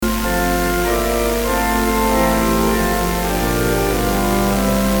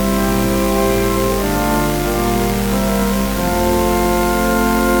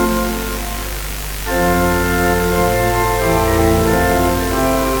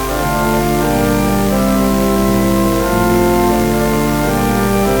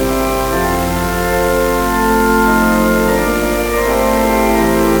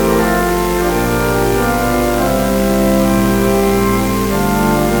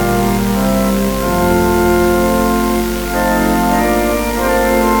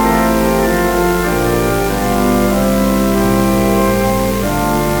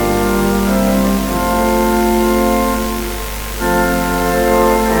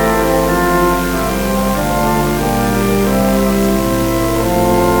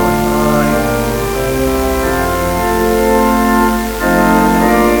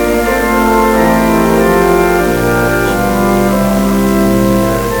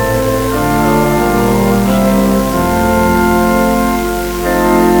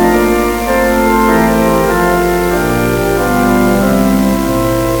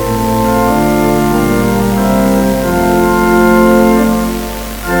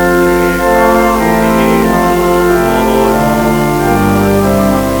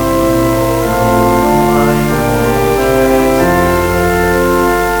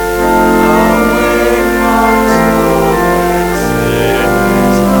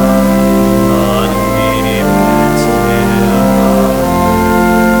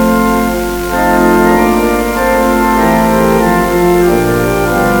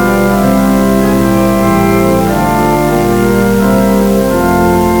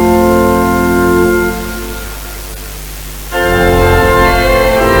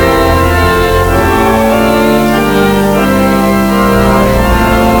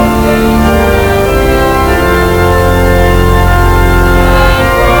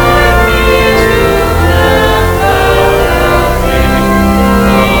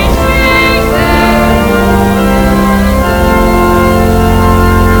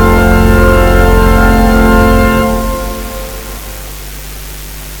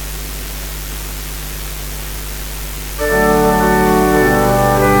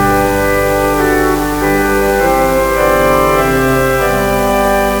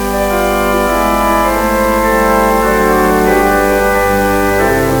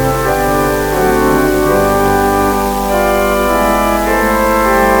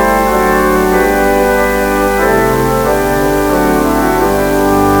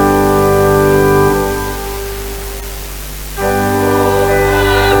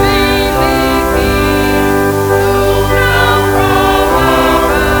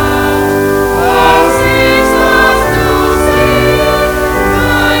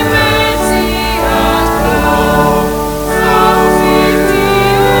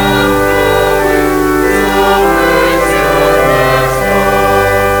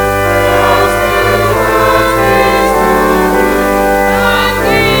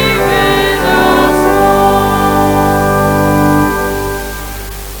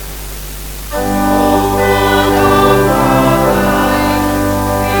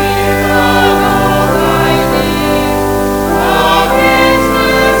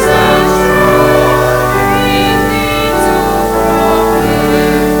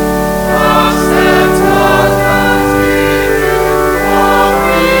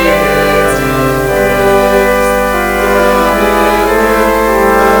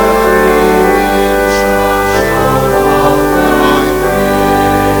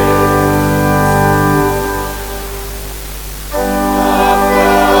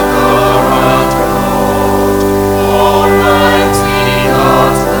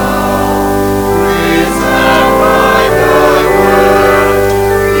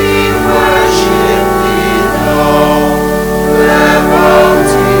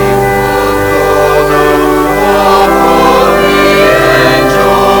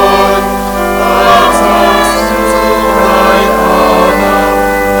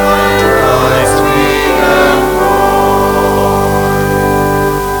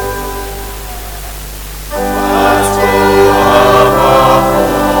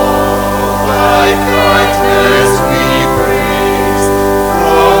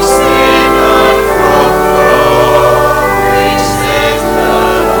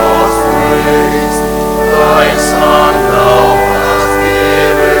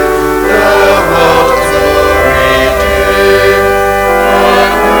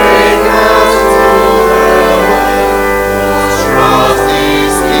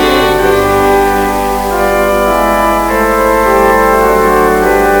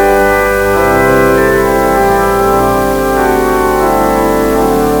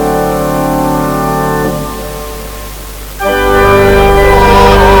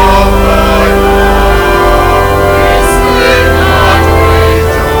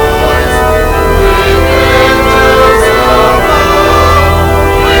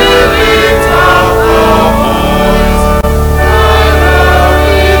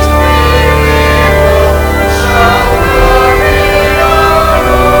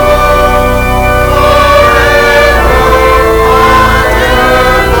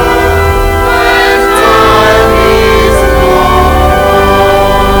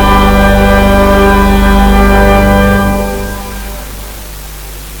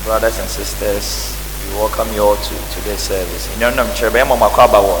Nyanam Chebe Mama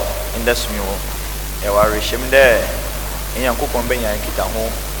Kabawa in the Smu. Ewa Rishim there. In Yankupon Benya and Kitaho.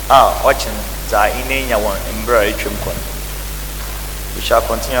 Watching Zai in Yawan in Bray Trimcon. We shall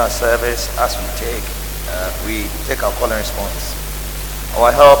continue our service as we take our call and response.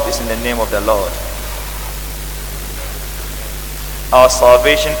 Our help is in the name of the Lord. Our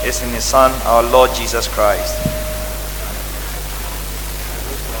salvation is in His Son, our Lord Jesus Christ.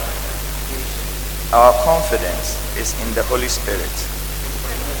 Our confidence is in the Holy Spirit.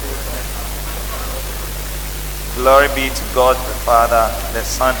 Glory be to God the Father, the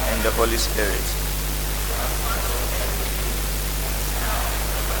Son, and the Holy Spirit.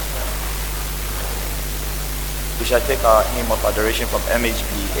 We shall take our hymn of adoration from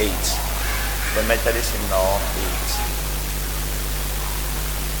MHB 8, the Methodist hymnal 8.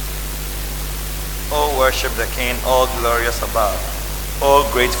 Oh, worship the King, all glorious above. Oh,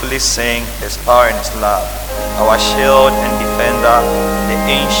 gratefully sing His power and His love. Our shield and defender, the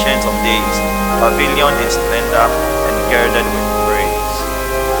ancient of days, pavilion in splendor and girded with praise.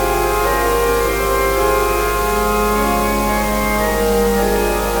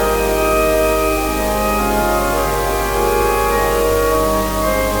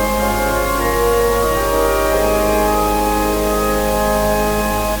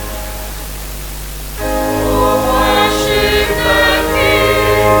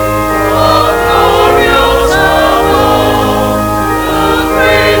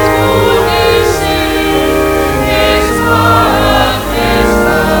 His power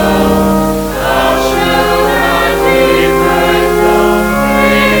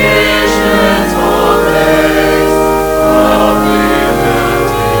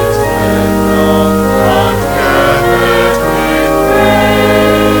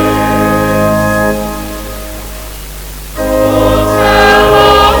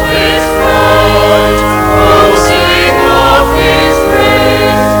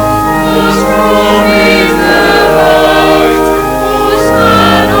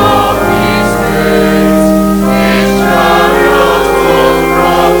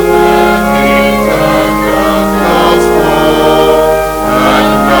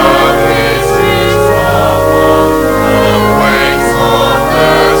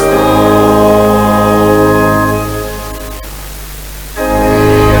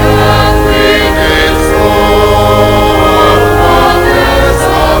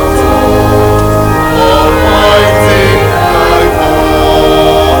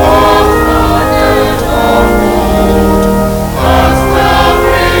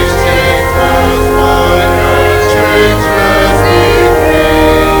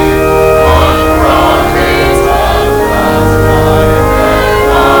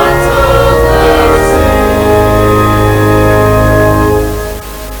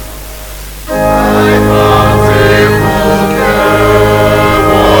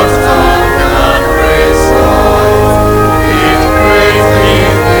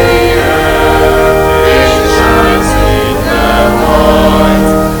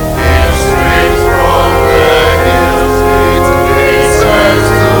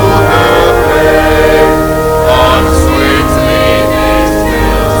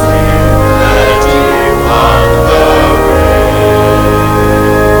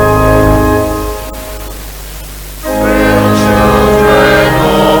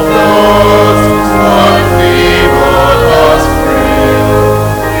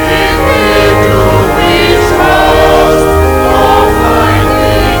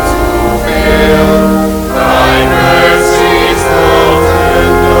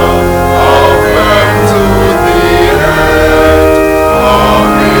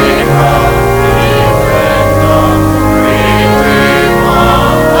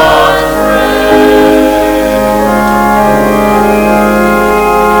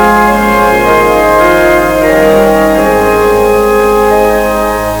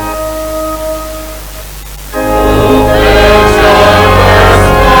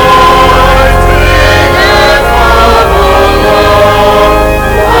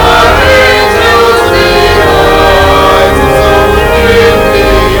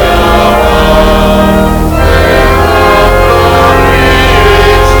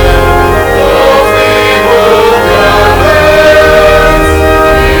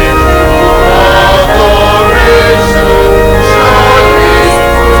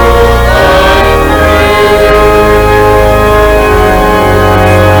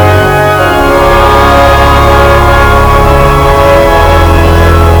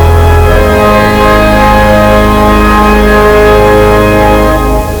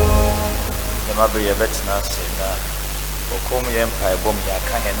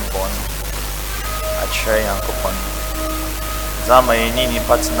Zama Nini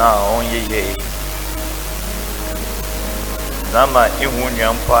Patna on ye. Zama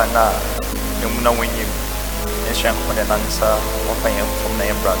Iwunyam Pana, Yumuna Winim, and Shank for the Nansa, offering from the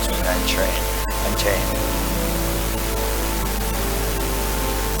Embra to and chain.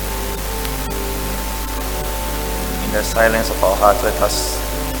 In the silence of our heart, let us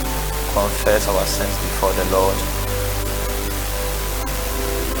confess our sins before the Lord.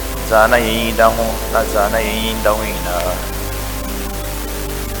 Zana yin damu, na zana yin dawina.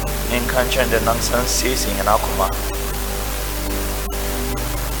 In country the nonsense ceasing in Akuma.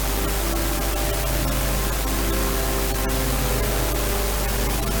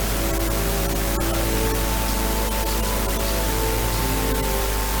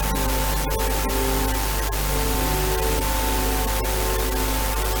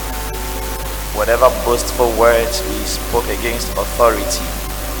 Whatever boastful words we spoke against authority,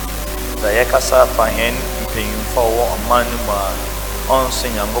 the Yakasa Fahen paying for Manuma on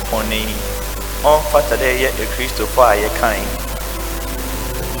Sinyangopone on Saturday yet a Christopher Yakin.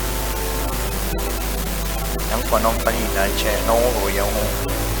 Young Panopani Nanche, no Young,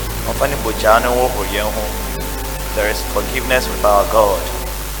 Opani Bojano or Young. There is forgiveness with our God.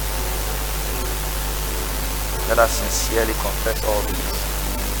 Let us sincerely confess all these,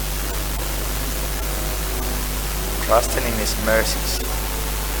 trusting in His mercies.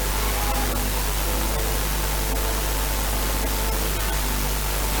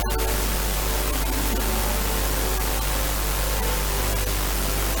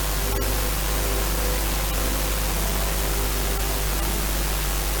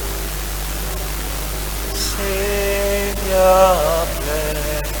 Savior,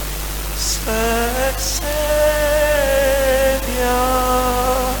 blessed Savior,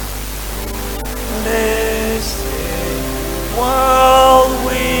 listen while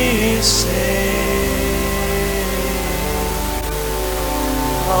we sing.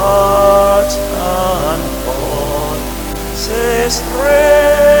 Heart and voices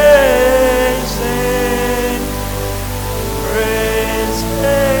praising,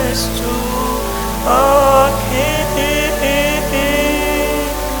 praises to our King.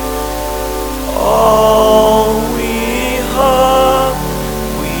 All we have,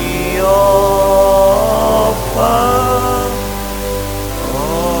 we offer.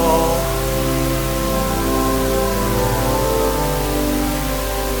 Oh.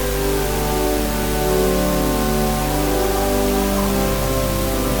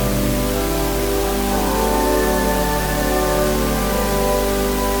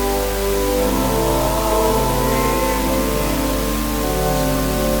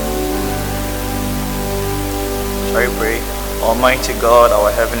 Shall we pray? Almighty God,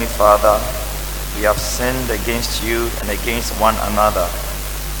 our Heavenly Father, we have sinned against you and against one another,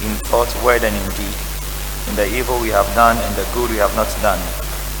 in thought, word, and in deed, in the evil we have done and the good we have not done,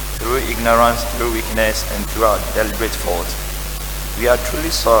 through ignorance, through weakness, and through our deliberate fault. We are truly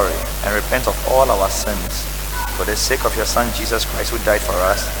sorry and repent of all our sins. For the sake of your Son, Jesus Christ, who died for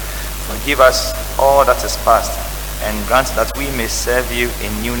us, forgive us all that is past, and grant that we may serve you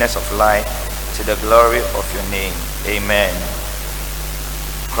in newness of life, to the glory of your name. Amen.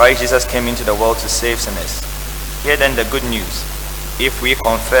 Christ Jesus came into the world to save sinners. Hear then the good news. If we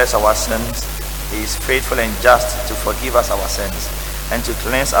confess our sins, He is faithful and just to forgive us our sins and to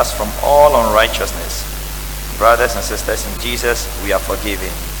cleanse us from all unrighteousness. Brothers and sisters in Jesus, we are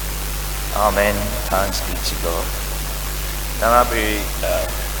forgiven. Amen. Thanks be to God. Now be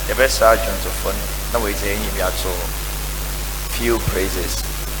the best sergeant of fun. Now we say few praises.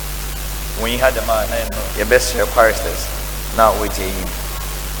 When you had the man, your best choristers. Now we say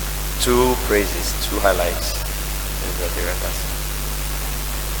two praises, two highlights.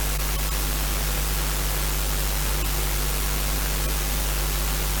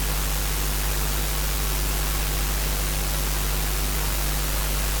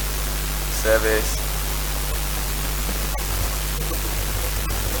 Service.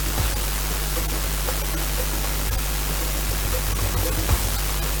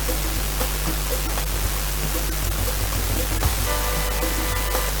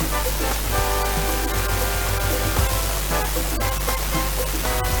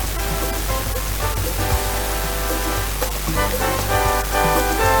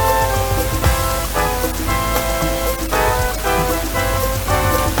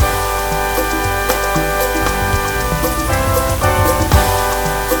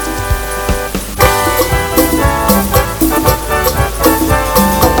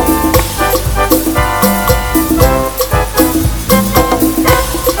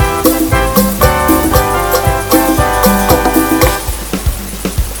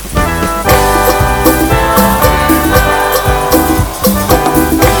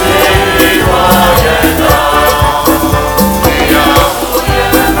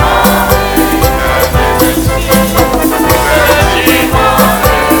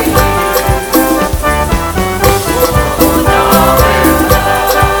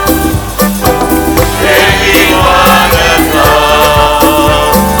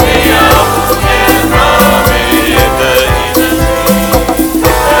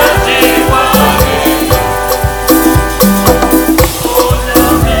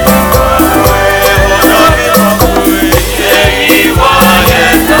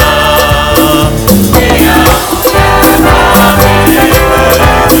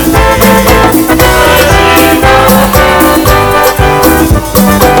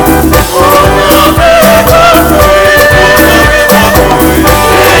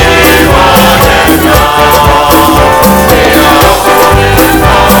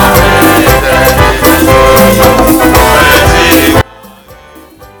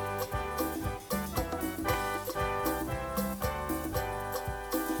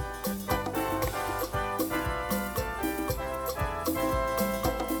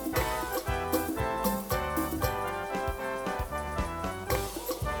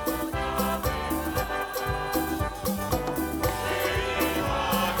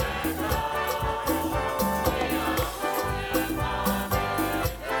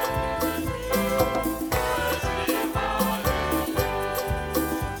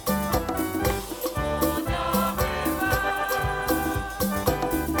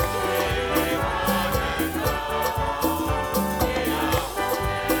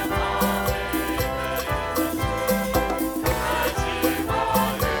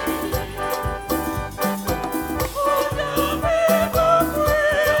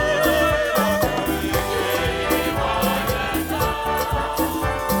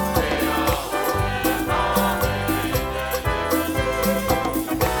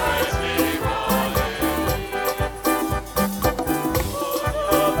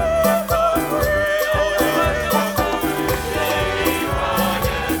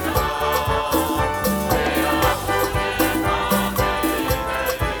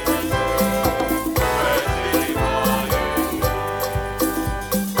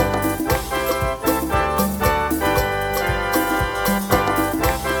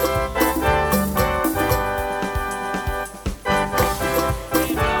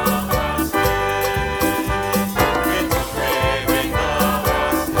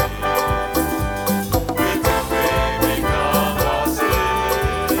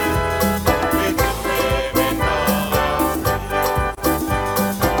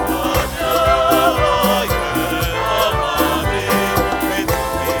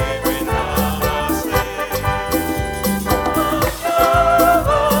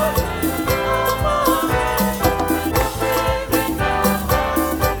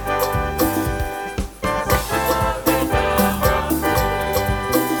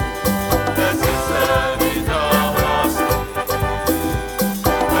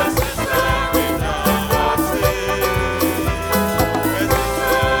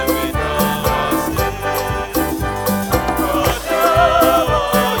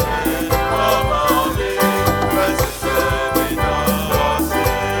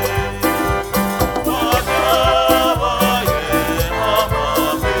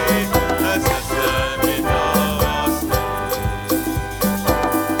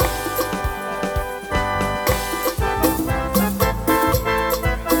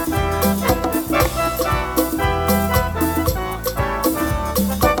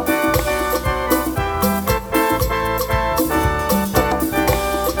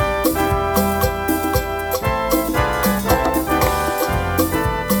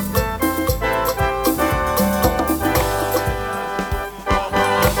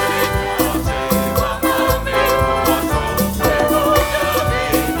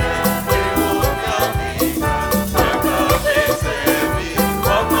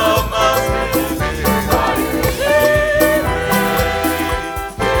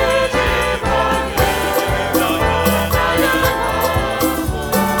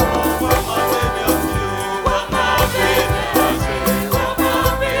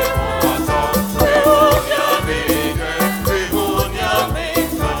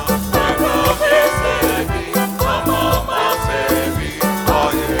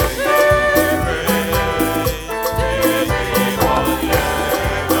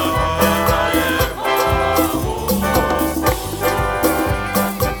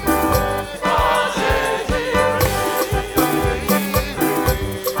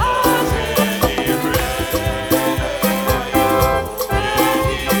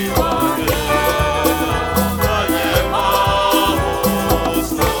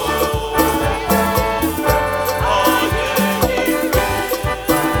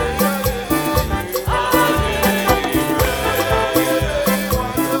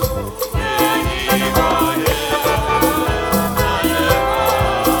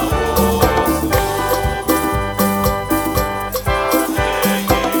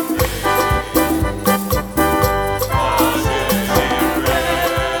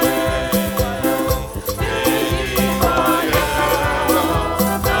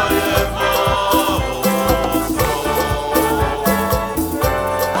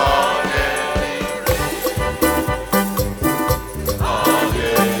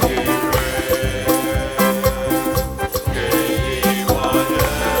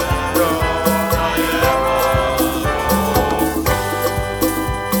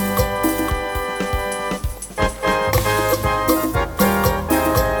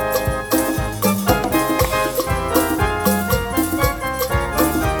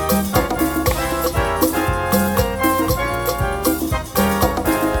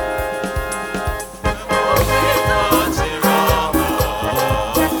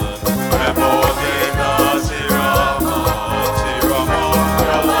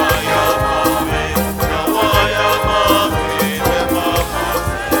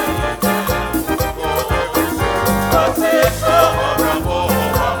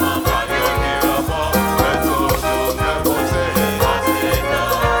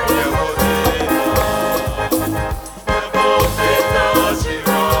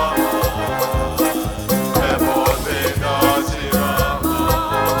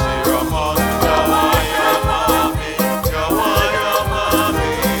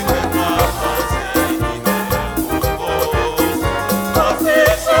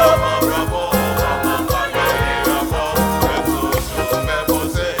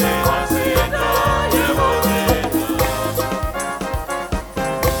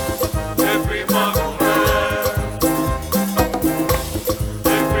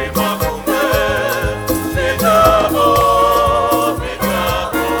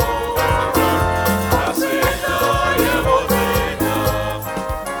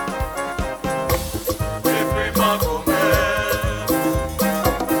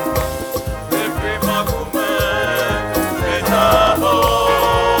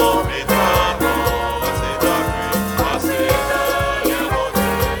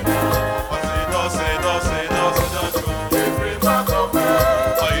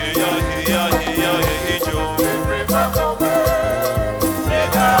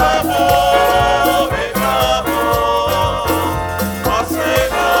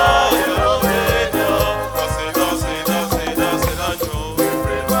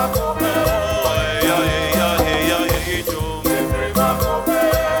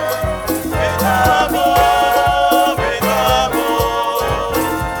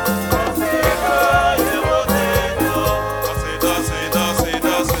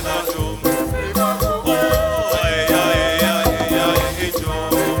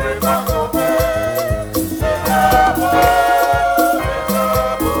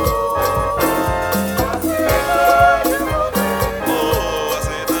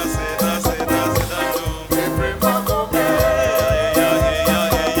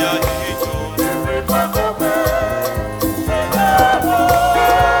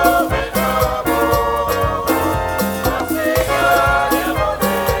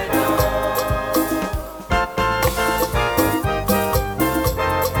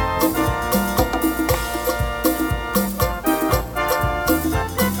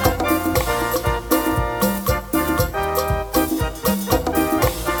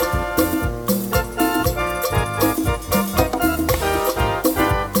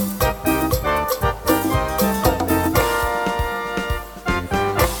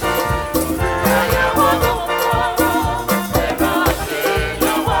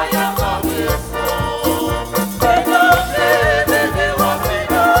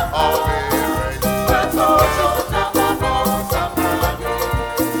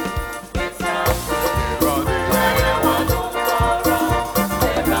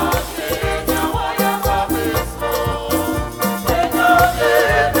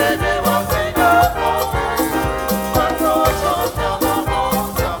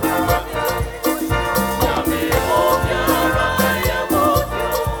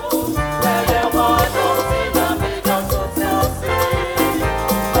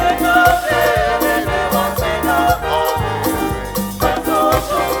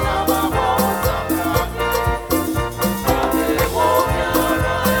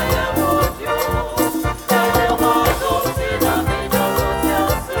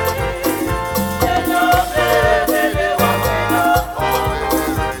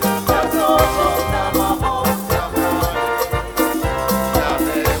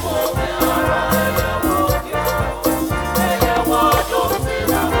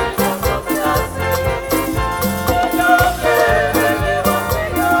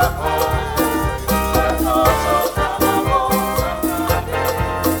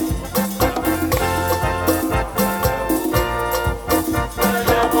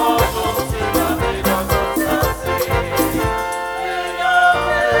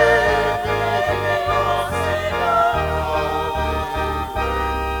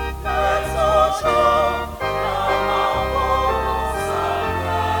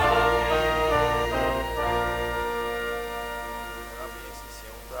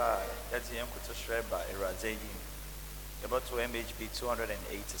 Yɛdze yɛn koto srɛ ba Awurade yi. Yɛbɛto MHB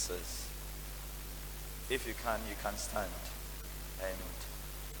 286. If you can stand. And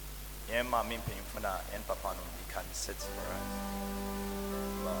yɛn maame mpanyinfo na yɛn papa no, you can sit for us.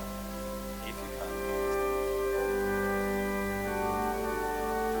 Well, if you can.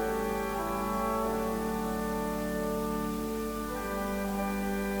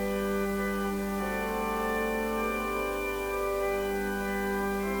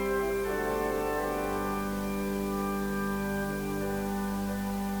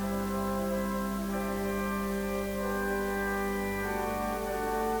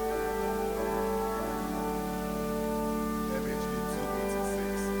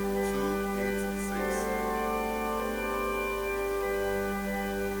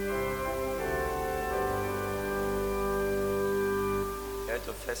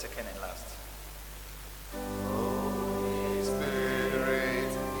 To first, second, and last. Holy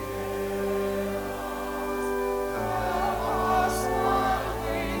Spirit,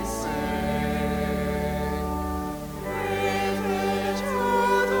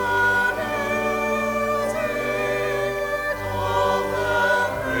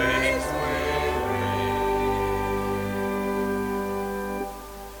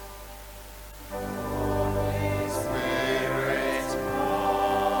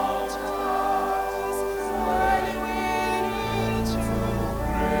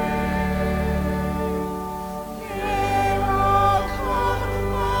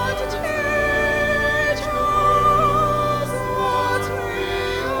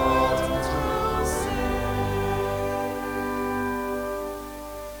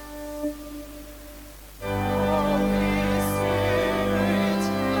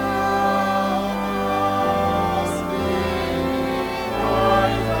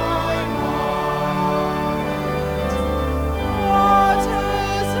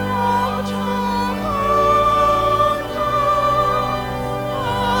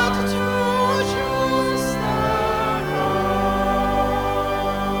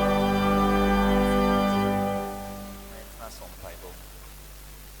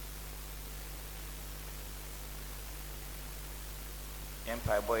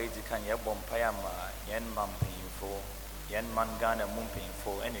 Empire boy, you can yet bompayama, yen man painful, yen man gun and moon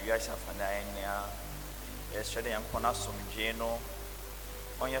painful, and you guys have an eye. Yesterday, I'm gonna some Jano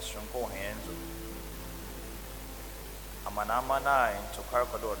on your strong hands. Amanamana into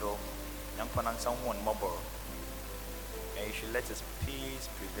Carcadodo, young Panang someone mobile, and you should let his peace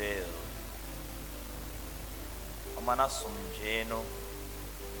prevail. Amana some Jano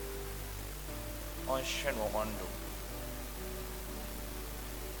on Sheno Mondo.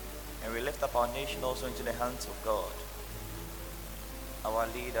 And we lift up our nation also into the hands of God. Our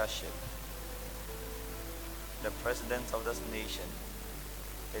leadership, the president of this nation,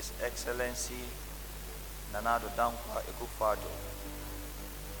 His Excellency Nana Addo Dankwa Akufo-Addo.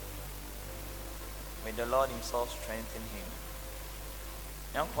 May the Lord Himself strengthen him.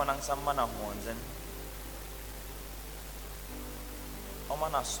 Yang kwanang samana huanzen.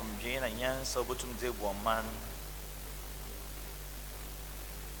 Omana sumje na yan so butum zebu man.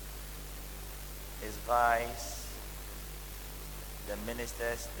 His vice, the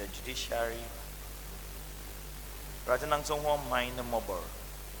ministers, the judiciary, rather than someone mind the mobile.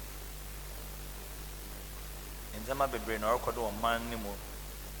 In Zama Bebrain or Kodo man nimo.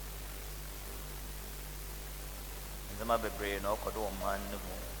 In Zama Bebrain or Kodo man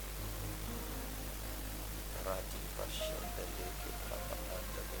nimo. Rati Passion, the lake, Papa,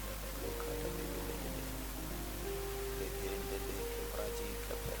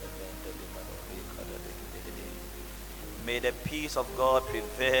 may the peace of God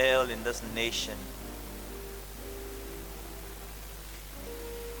prevail in this nation.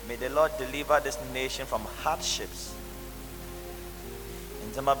 May the Lord deliver this nation from hardships.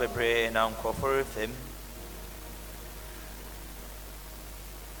 In Zama Bebre na nkofore fem.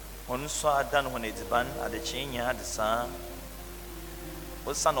 Onso adan hon ediban adechinya adesa.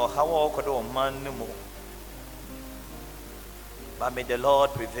 Osan ohawo okodo man mu. But may the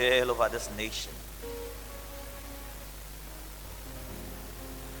Lord prevail over this nation.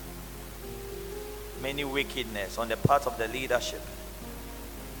 Many wickedness on the part of the leadership,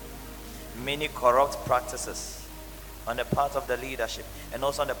 many corrupt practices on the part of the leadership, and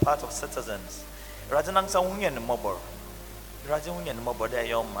also on the part of citizens. Rajanang sa hunyan mobor, Rajanang mobor de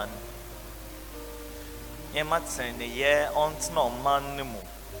young man. Ye matsen the year on no man mu.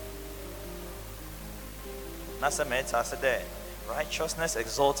 Nasa meta said, righteousness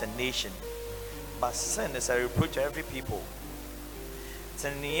exalts a nation, but sin is a reproach to every people.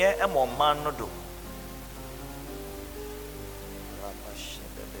 Teniye emo man no do.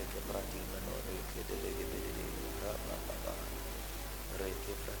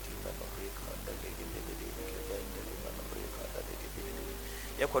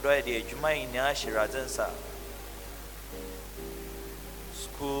 Yakodoy de Juma in Shirazensa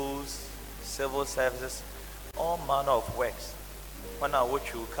schools, civil services, all manner of works. When I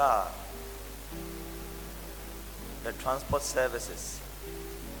watch your car, the transport services.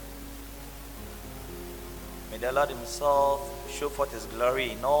 May the Lord Himself show forth His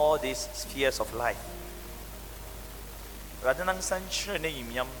glory in all these spheres of life. Rather than sunshine,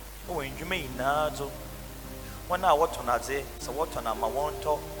 yam, when you may nazo. When I watch on a day, so what on a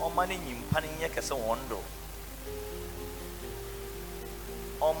mawanto, or money in panning yakasa wando.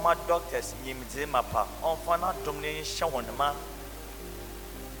 All my doctors, Yimzimapa, on Fana domination on the man.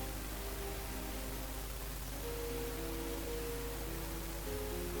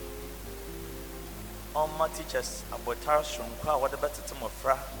 All my teachers, about Tarshun, what about the time of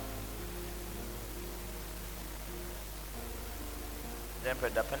Fra? Then,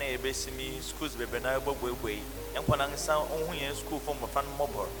 the penny basing me, schools be benigable way, and when I sound only in school from a fan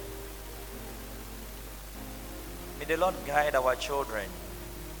mobile. May the Lord guide our children.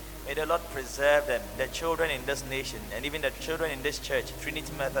 May the Lord preserve them, the children in this nation, and even the children in this church,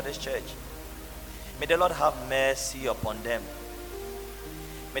 Trinity Methodist Church. May the Lord have mercy upon them.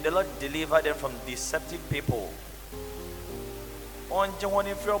 May the Lord deliver them from deceptive people. May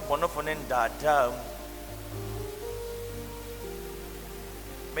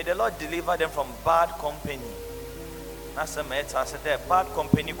the Lord deliver them from bad company. That's a matter. I said that bad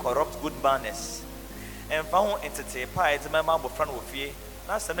company corrupts good manners. And found entity pie is a member of friend with you.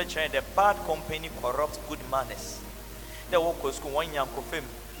 That's a nature. The bad company corrupts good manners. The work was one young film,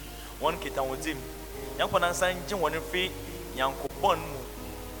 one kitan with him. Young Panansan, one free, young coupon.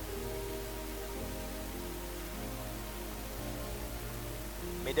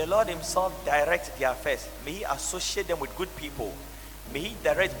 May the Lord Himself direct their affairs. May He associate them with good people. May He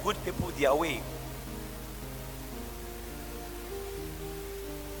direct good people their way.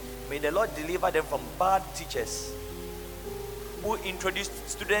 May the Lord deliver them from bad teachers who introduce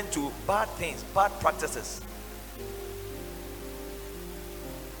students to bad things, bad practices.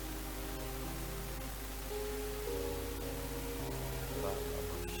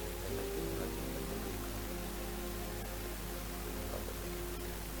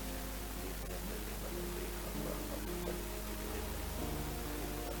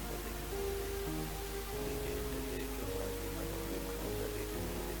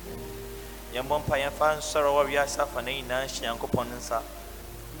 Yambon Payan fan sorrow we are suffering Nash Yanko Ponensa.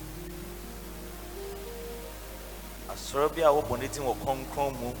 A Serbia opening will come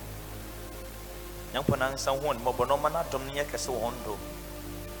Cromu. Yamponan someone Mobonomana Dominia Casawondo.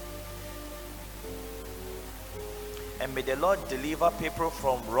 And may the Lord deliver people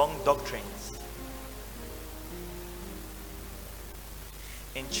from wrong doctrines.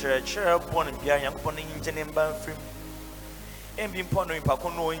 In church, born in Pia Yamponing in Banfrim. And being pondering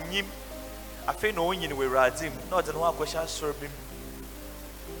Pacono in Yim. I feel no one we radim, not in one question serving.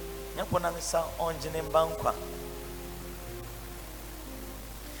 Yaponansa on Jenim Banqua.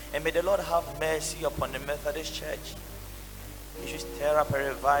 And may the Lord have mercy upon the Methodist Church. He should stir up a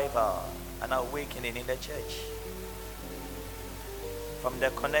revival and awakening in the church. From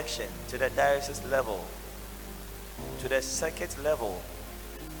the connection to the diocese level, to the circuit level,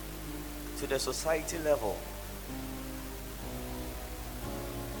 to the society level.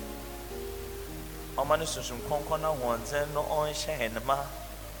 Omanusun konkona wanzen no on shenma.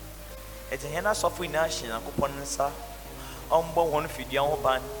 It's a henna software nation and couponsa. Umbo one fidian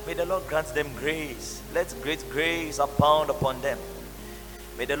ban. May the Lord grant them grace. Let great grace abound upon them.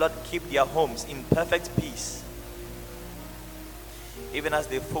 May the Lord keep their homes in perfect peace. Even as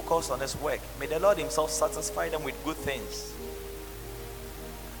they focus on His work, may the Lord Himself satisfy them with good things.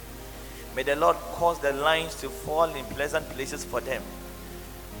 May the Lord cause the lines to fall in pleasant places for them,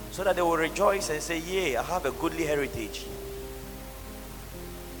 so that they will rejoice and say, yea, I have a goodly heritage.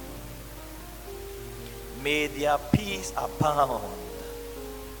 May their peace abound.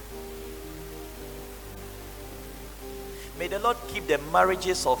 May the Lord keep the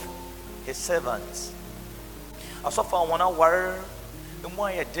marriages of His servants. As of our one hour,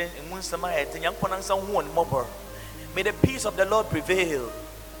 may the peace of the Lord prevail.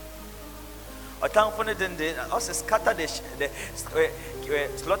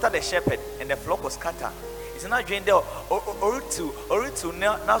 Slaughter the shepherd and the flock was scattered. It's not drained there or to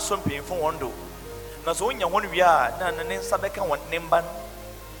now something from one do. Now so when you want we are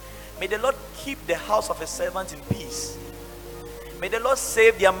may the Lord keep the house of His servants in peace. May the Lord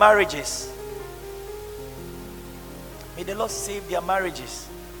save their marriages. May the Lord save their marriages.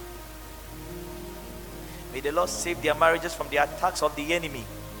 May the Lord save their marriages from the attacks of the enemy.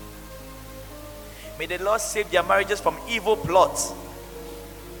 May the Lord save their marriages from evil plots.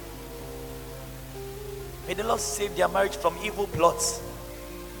 May the Lord save their marriage from evil plots.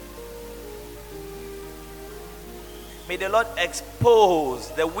 May the Lord expose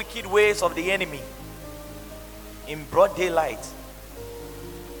the wicked ways of the enemy in broad daylight.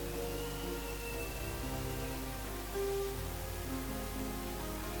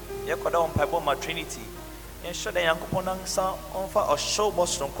 Yekoda on Piboma Trinity. Ensure that Yankopon ansa onfa osho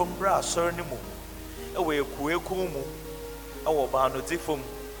bosron kombra asori ni mu. Ewe ekueku mu. Ewo ba no tifum.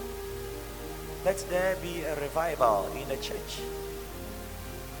 Let there be a revival in the church.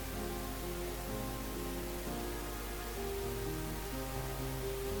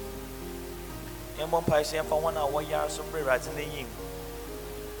 Yamon Paisian for 1 hour yard some right in the yim.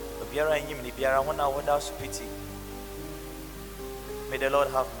 The Biara and Yim, the Biara 1 hour without pity. May the Lord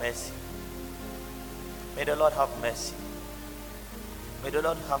have mercy. May the Lord have mercy. May the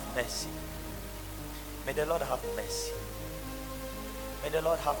Lord have mercy. May the Lord have mercy. May the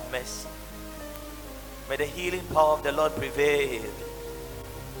Lord have mercy. May the healing power of the Lord prevail.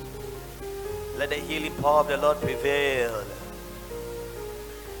 Let the healing power of the Lord prevail.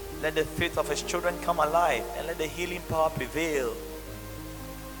 Let the faith of his children come alive, and let the healing power prevail.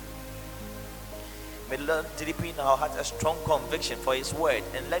 May the Lord deepen in our hearts a strong conviction for his word,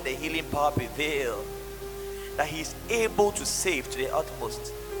 and let the healing power prevail, that he is able to save to the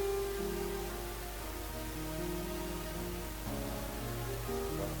utmost.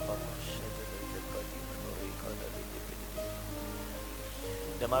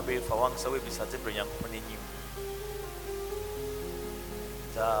 The Mabi for one so we be started bring young new.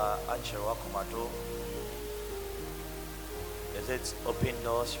 The Anchor Komado. Is it open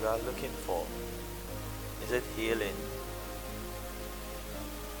doors you are looking for? Is it healing?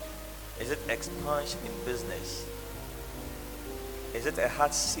 Is it expansion in business? Is it a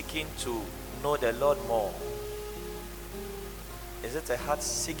heart seeking to know the Lord more? Is it a heart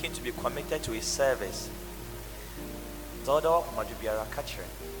seeking to be committed to his service? Zodo Majubiara catcher.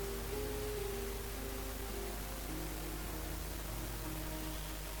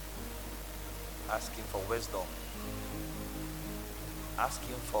 Asking for wisdom,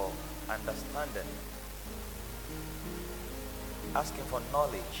 asking for understanding, asking for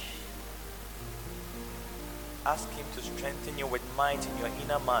knowledge, ask him to strengthen you with might in your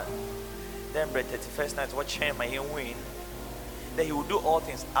inner man. Then, bread 31st night, what shame my win? That he will do all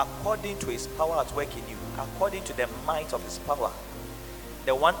things according to his power at work in you, according to the might of his power,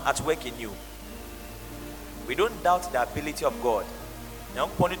 the one at work in you. We don't doubt the ability of God.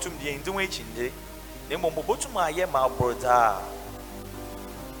 God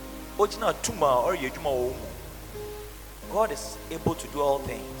is able to do all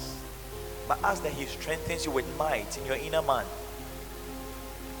things, but ask that he strengthens you with might in your inner man,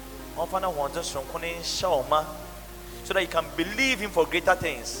 so that you can believe him for greater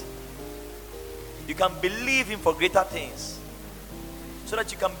things. You can believe him for greater things, so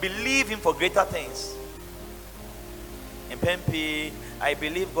that you can believe him for greater things. In Pempi, I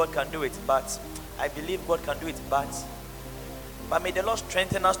believe God can do it, but may the Lord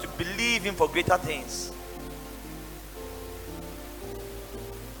strengthen us to believe him for greater things,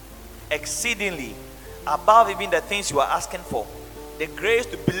 exceedingly above even the things you are asking for. The grace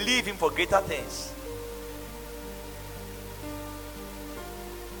to believe him for greater things.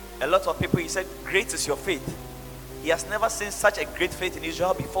 A lot of people, he said, great is your faith. He has never seen such a great faith in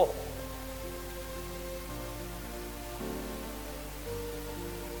Israel before.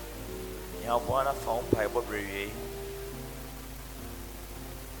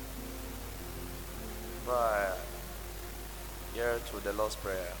 But here to the Lord's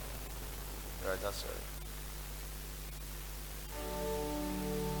Prayer. Right, that's right.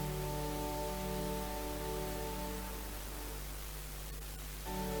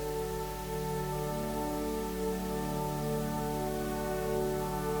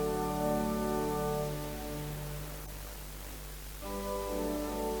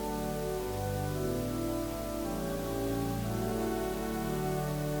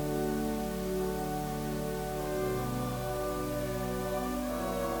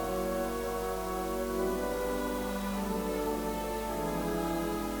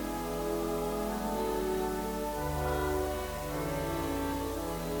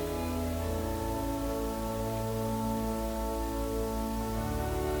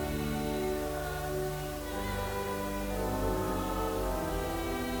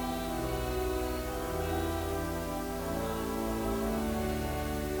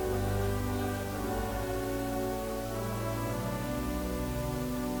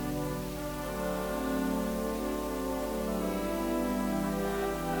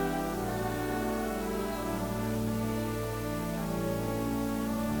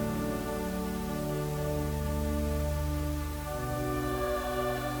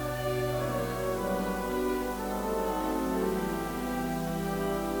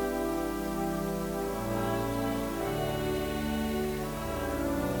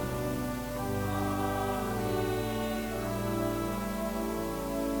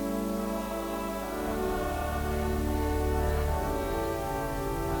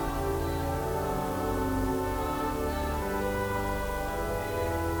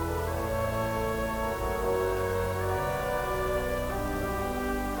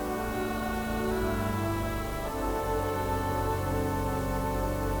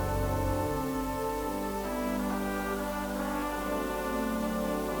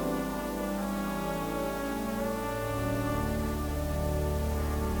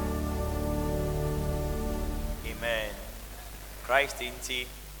 Christ inti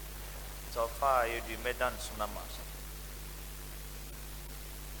so far you do medan sunamas.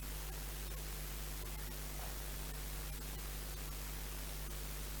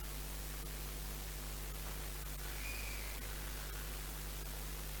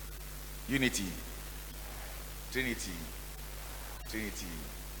 Unity, Trinity.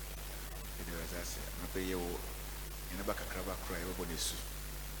 It was as I pay you in a back a crab cry over the soup.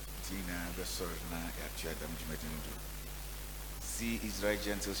 Tina, the sword, na at your damage. See Israel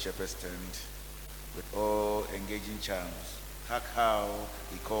gentle shepherd stand with all engaging charms. Hark how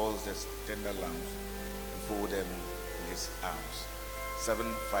he calls the tender lambs and fold them in his arms.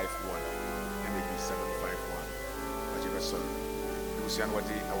 751, maybe 751. But you were sorry. You see what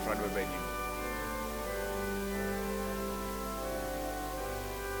our friend will bring you.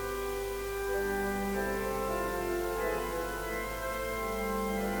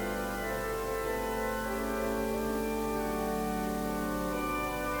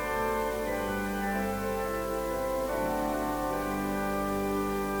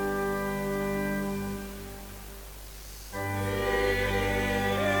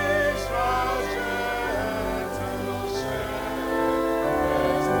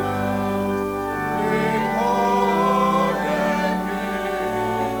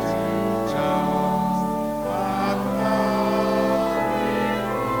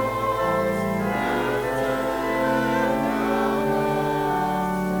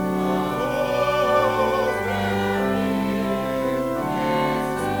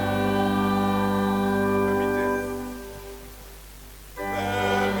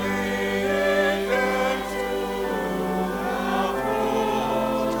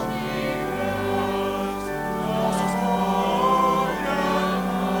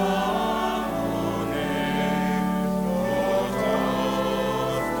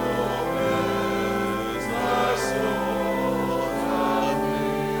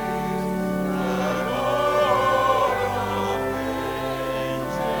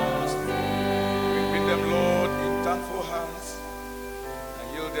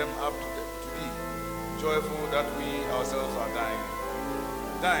 Joyful that we ourselves are dying.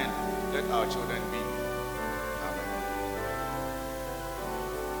 Dying, let our children be.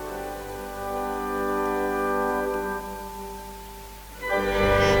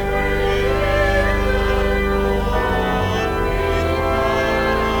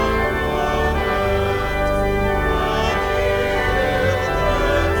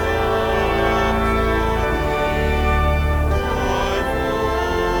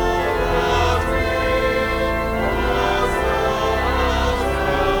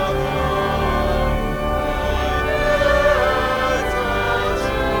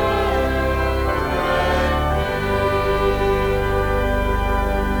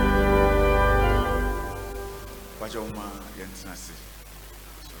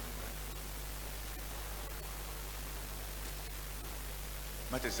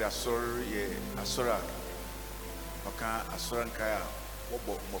 Asor ye asora maka asora nkaya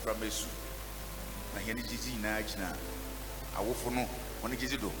wobo mofra mesu na hene jizi na agina awofo no woni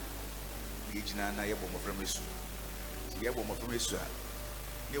jizi do yegina na yebo mofra mesu ti yebo mofra mesu a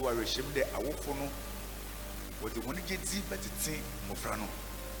ne wa rehim de awofo no wodi woni jizi betete mofra no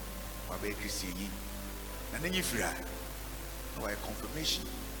wa be kristiani na nanyi fira na wa confirmation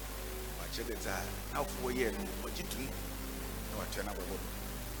wa chede za na awofo ye no ojitum na wa tena bobo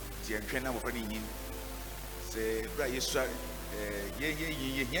ti entwena mo fani yin se bra yesu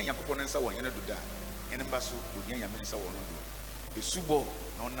ye yakopɔ no nsa wɔ yɛn do da yɛn mba so onya nyame nsa wɔ no do esubo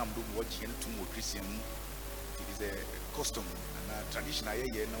na onam do wo gye yɛn tum wɔ christian mu it is a custom and a tradition a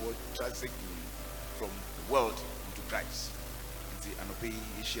yɛ na wo translate from the world into Christ nti anope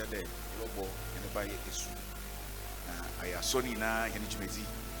yɛhyia dɛ yɛbɔ yɛn ba yɛ esu na ayɛ asɔni na yɛn twumedi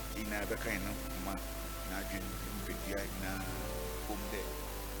ina bɛka yɛn no ma na adwen mpedua na bom dɛ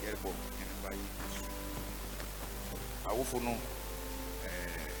yerbo enbai awofo no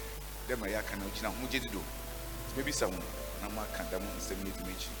dem ya kana ogina ho gedido bebi sa ho na ma kanda mo nsem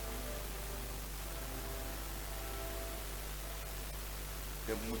yedimechi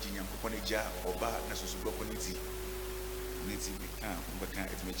dem mo ginya kokko ne ja oba na soso broko ne ti kan mbaka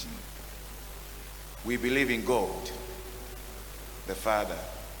etmechi. We believe in God the Father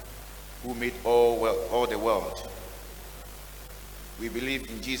who made all the world. We believe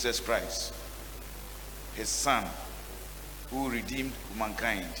in Jesus Christ, his Son, who redeemed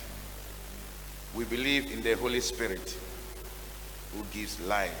mankind. We believe in the Holy Spirit, who gives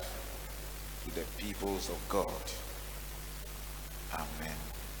life to the peoples of God. Amen.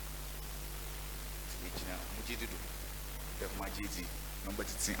 Number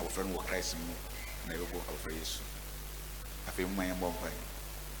 13, our friend will Christ, and I will go our Jesus.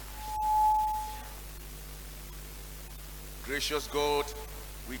 Gracious God,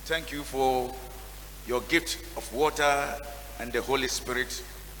 we thank you for your gift of water and the Holy Spirit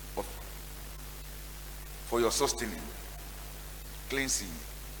for your sustaining, cleansing,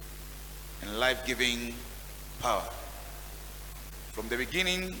 and life-giving power. From the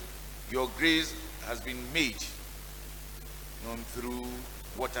beginning, your grace has been made known through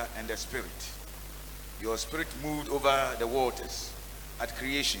water and the Spirit. Your Spirit moved over the waters at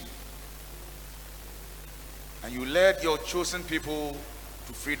creation, and you led your chosen people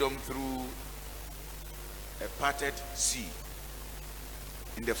to freedom through a parted sea.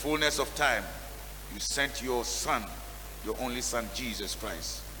 In the fullness of time, you sent your Son, your only Son, Jesus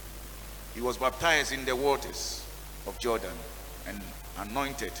Christ. He was baptized in the waters of Jordan and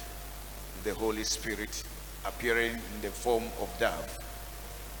anointed with the Holy Spirit, appearing in the form of dove.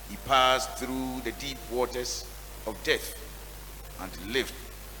 He passed through the deep waters of death and lived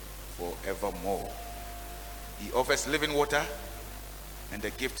forevermore. He offers living water and the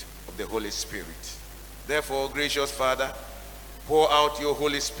gift of the Holy Spirit. Therefore, gracious Father, pour out your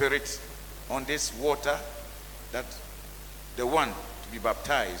Holy Spirit on this water, that the one to be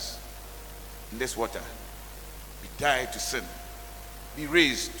baptized in this water be died to sin, be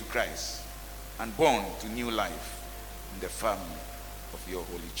raised to Christ, and born to new life in the family of your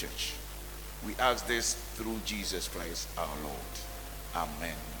holy church. We ask this through Jesus Christ our Lord.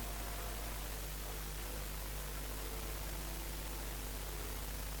 Amen.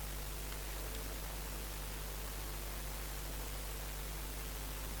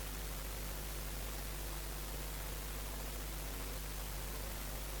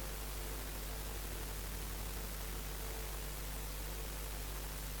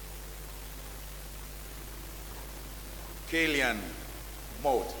 Kalian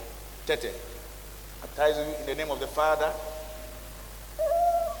Maud Tete, baptize you in the name of the Father,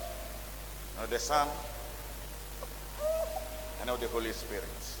 of the Son, and of the Holy Spirit.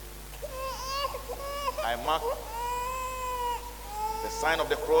 I mark the sign of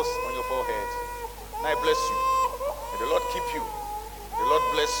the cross on your forehead, and I bless you. May the Lord keep you. May the Lord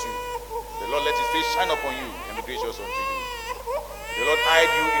bless you. May the Lord let his face shine upon you and be gracious unto you. May the Lord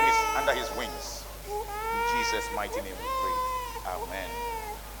hide you under his wings. In Jesus' mighty name we pray. Amen.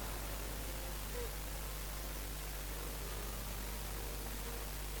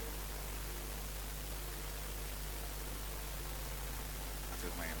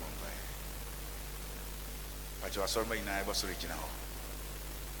 I saw my neighbor original.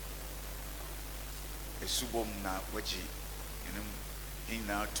 A subom na waji in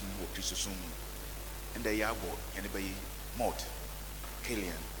now to walk to Susum and the Yabo and the Maud,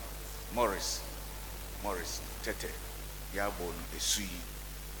 Kalian, Morris, Tete, Yabo, a Sui.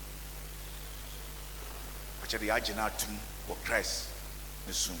 Which are the Aginatum or Christ,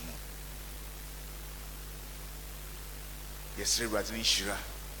 the Sumu. Yes, Razin Shira,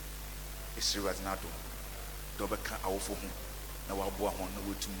 yes, Raznado. Dobeka awofo ho na wabo ho na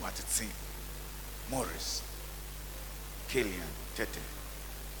wetum atete Morris Kalian Tete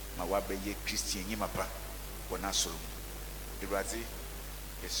ma wabeye Christian yimapa wona soro Ewurade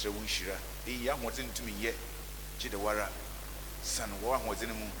yesre wo nhira e ya hoze ntumi ye gide wara san wo ahoze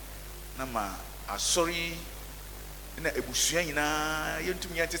ne mu na ma asori na ebusua nyina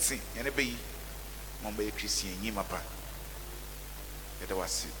yentumi yatete ye ne beyi mo be Christian yimapa yeda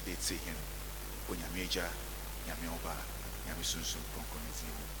wase de tse hin onyameja Yamioba, Yamisunsu,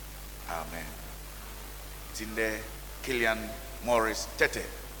 Amen. It's in there, Kalian Morris Tete,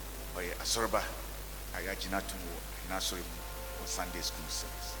 or Asorba, Ayajinatu, Nasuri, for Sunday school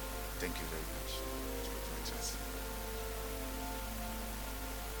service. Thank you very much.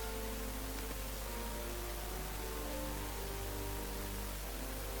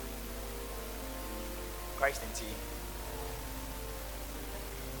 Christ in tea.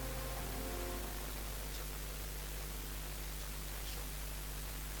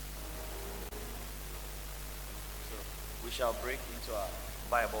 We shall break into our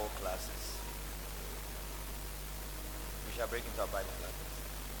Bible classes.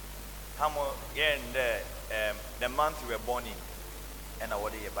 How more in the month you were born in and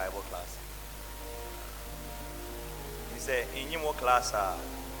what is your Bible class? He said in your class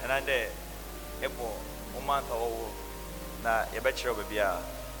and then April month or na your bachelor will be a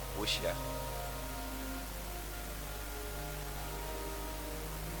wushia.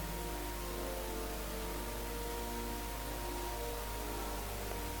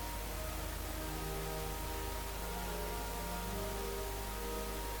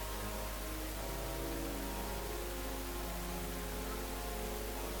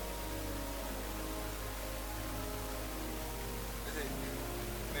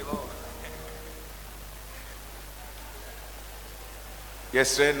 Yes,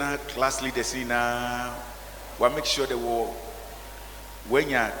 sir. Na class leaders na we make sure they will when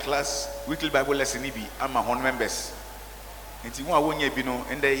your class weekly Bible lesson be I'm a home members. Nti one won ye bi no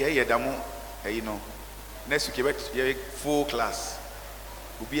and ye damo you know next week ye full class.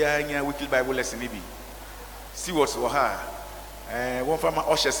 Ubia nya weekly Bible lesson be. See what's for her. One from my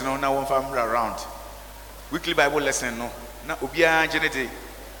ushers no now one from around. Weekly Bible lesson no. Na ubia genete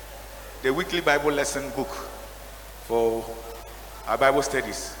the weekly Bible lesson book for our Bible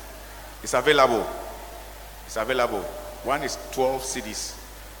studies. It's available. It's available. One is 12 CDs.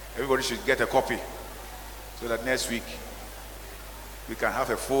 Everybody should get a copy so that next week we can have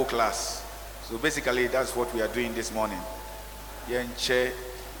a full class. So basically that's what we are doing this morning. Yenche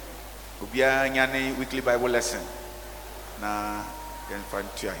ubia nyane weekly Bible lesson. Na yen find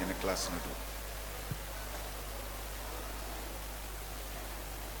to in the class no do.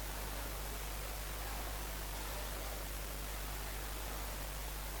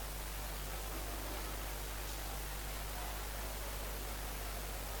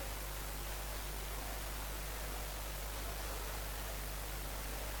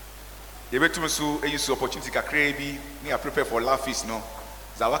 You better so use opportunity kakra bi me prepare for laugh feast no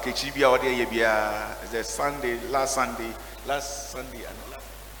zawa kechi bia ode ye bia the Sunday last Sunday and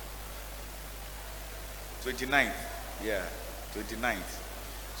 29th, yeah, 29th.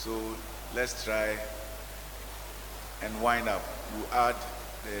 So let's try and wind up. We'll add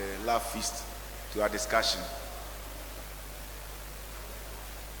the laugh feast to our discussion.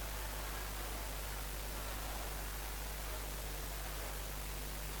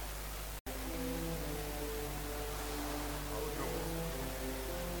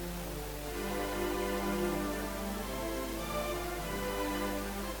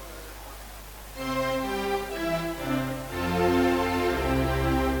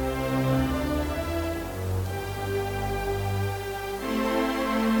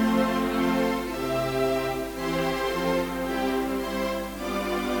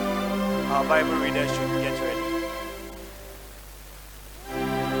 Our Bible readers should get ready.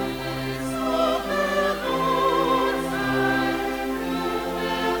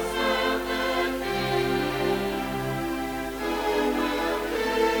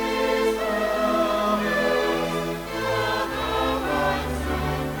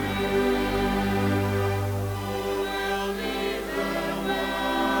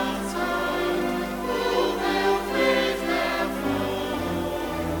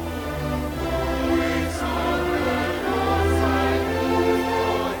 Son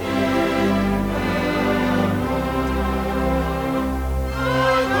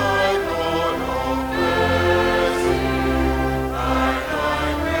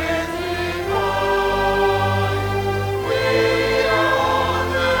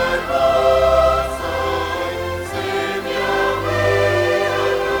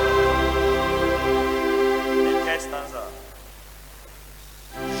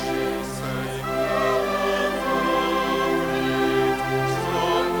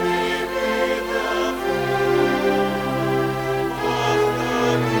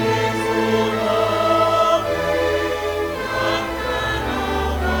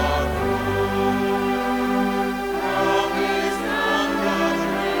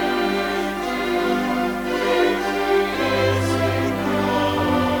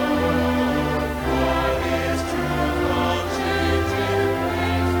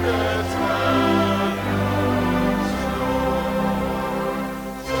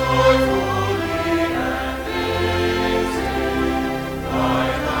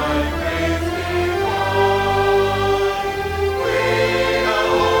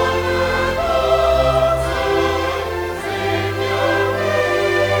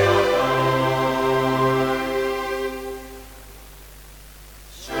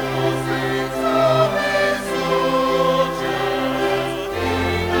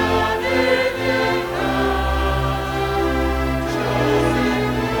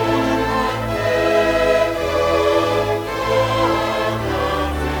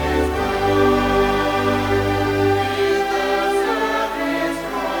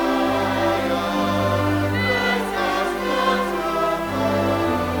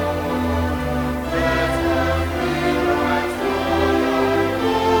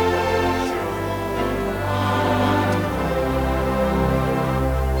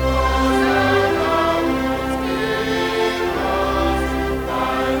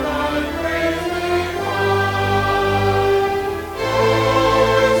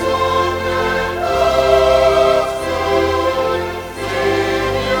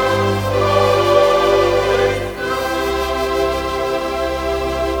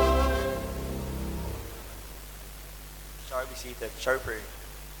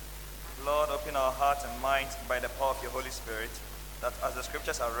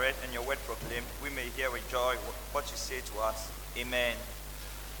scriptures are read and your word proclaimed, we may hear with joy what you say to us. Amen.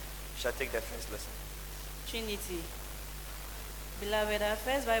 We shall take the first lesson. Trinity. Beloved, our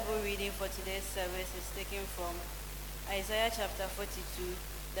first Bible reading for today's service is taken from Isaiah chapter 42,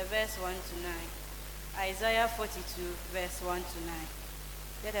 the verse 1 to 9. Isaiah 42, verse 1 to 9.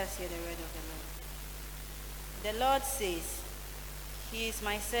 Let us hear the word of the Lord. The Lord says, He is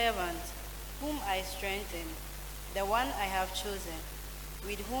my servant, whom I strengthen, the one I have chosen,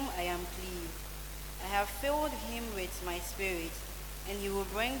 with whom I am pleased. I have filled him with my spirit, and he will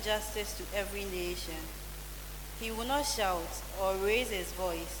bring justice to every nation. He will not shout or raise his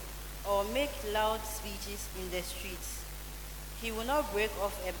voice or make loud speeches in the streets. He will not break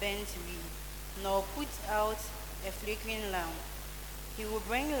off a bent reed, nor put out a flickering lamp. He will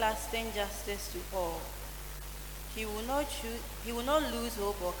bring lasting justice to all. He will not lose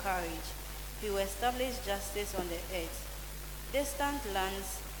hope or courage. He will establish justice on the earth. Distant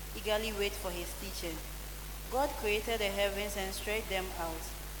lands eagerly wait for his teaching. God created the heavens and stretched them out.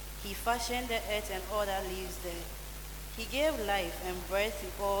 He fashioned the earth and all that lives there. He gave life and breath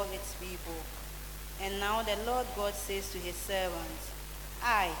to all its people. And now the Lord God says to his servants,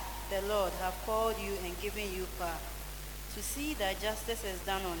 I, the Lord, have called you and given you power to see that justice is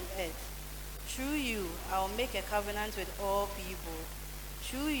done on earth. Through you, I will make a covenant with all people.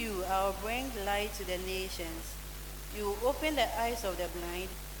 Through you, I will bring light to the nations. You will open the eyes of the blind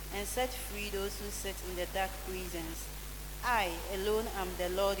and set free those who sit in the dark prisons. I alone am the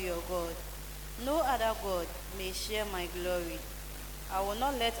Lord your God. No other God may share my glory. I will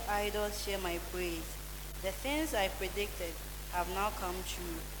not let idols share my praise. The things I predicted have now come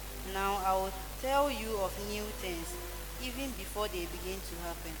true. Now I will tell you of new things, even before they begin to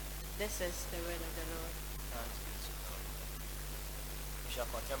happen. This is the word of the Lord. Thanks be to God. We shall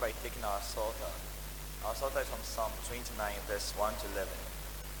continue by taking our psalter. Our psalter is from Psalm 29, verse 1 to 11.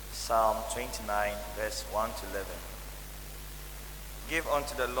 Psalm 29, verse 1 to 11. Give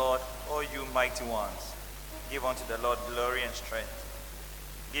unto the Lord, O you mighty ones. Give unto the Lord glory and strength.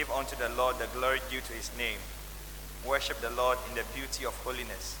 Give unto the Lord the glory due to his name. Worship the Lord in the beauty of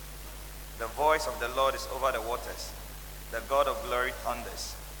holiness. The voice of the Lord is over the waters. The God of glory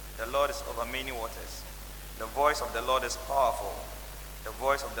thunders. The Lord is over many waters. The voice of the Lord is powerful. The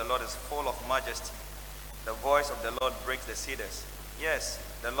voice of the Lord is full of majesty. The voice of the Lord breaks the cedars. Yes,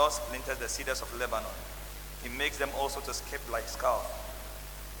 the Lord splinters the cedars of Lebanon. He makes them also to skip like calf.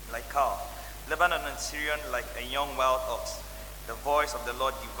 Lebanon and Syrian like a young wild ox. The voice of the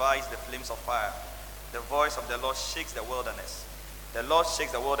Lord divides the flames of fire. The voice of the Lord shakes the wilderness. The Lord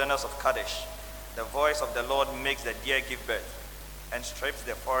shakes the wilderness of Kadesh. The voice of the Lord makes the deer give birth and strips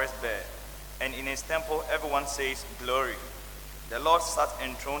the forest bare. And in his temple everyone says, Glory. The Lord sat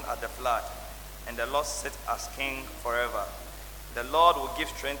enthroned at the flood, and the Lord sits as king forever. The Lord will give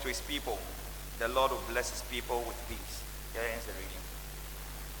strength to his people. The Lord will bless his people with peace. Here ends the reading.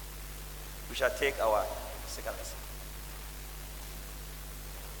 We shall take our second lesson.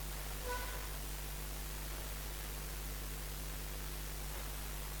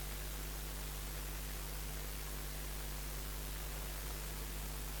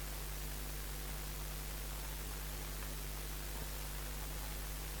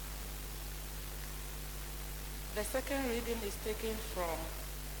 The second reading is taken from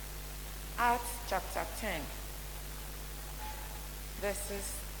Acts chapter 10,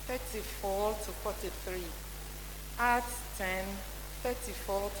 verses 34 to 43. Acts 10,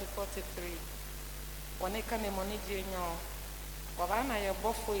 34 to 43. Waneka ne moni jenyo. Wabana ya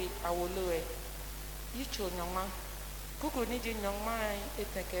bofwe awoloe. Yicho nyoma. Kuku ni jinyoma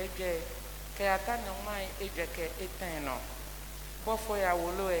eteke eje. Kayata nyoma ejeke eteno. Bofwe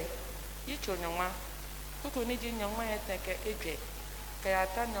awoloe. Yicho nyoma. Kuku ni jinyoma eteke eje.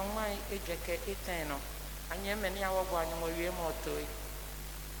 Kayata nyoma ejeke eteno. Anyeme ni awogwa nyoma wie motoi.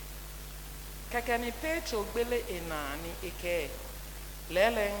 Kakani Petro gbele ena ni eke.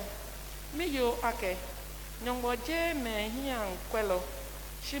 Lele miyo ake. Nyongboje me hian kwelo.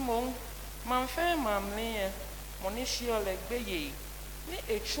 Shimon manfe mamne moni shiole gbeye.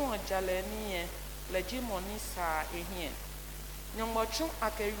 Ni echun jale ni leji moni sa ehien. Nyongbochun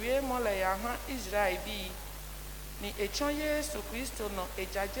ake wie mo le ya han Israel bi. Ni echon Yesu Kristo no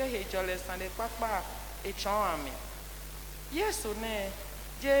ejaje hejole sande papa echon ami. Yesu ne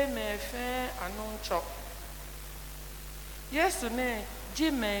je me fe anuncho. Yesu ne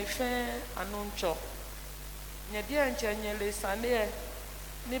je me fe anuncho. Nyedia nchenyele sane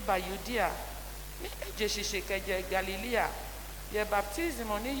ni Bayudia ni ejeshishe keje Galilea ye baptism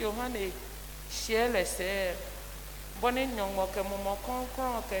ni Yohane shiele se boni nyongo ke mumo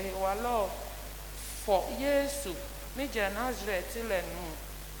konkon ke walo fo Yesu ni je Nazareth le nu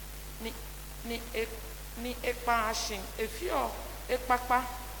ni ekpa ashin efio ekpakpa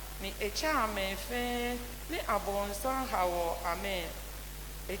ni echa amefe ni abonsa hawo amen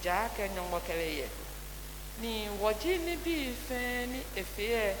eja ke nyongo keleye ni woji ni bi fe ni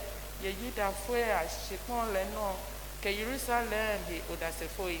efie ye yuda fue a shikon le no ke Jerusalem hi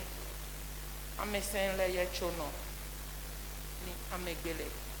odasefoi amesen le ye chono ni amegbele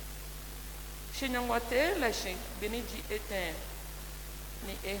shinyongo te le shin biniji eten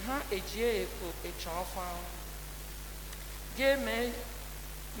ni eha ejie eko echonfa je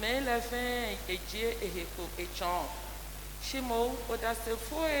me le fin ejie eheko echon shimo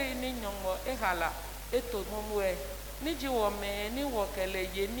odasefoi ni nyongo ehala eto momwe ni jiwo me ni wokele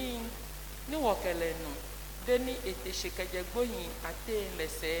ye ni wokele no de ni eteshikeje gboyin ate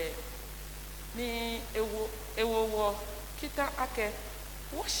lese ni ewo kita ake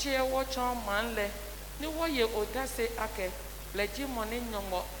wo she wo chon manle ni wo ye odase ake leji mo ni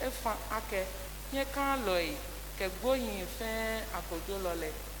nyongo efa ake ye kan loi ke gboyin fe akojo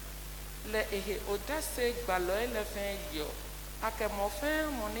lole le ehe odase gbalo ele fe yo ake mo fe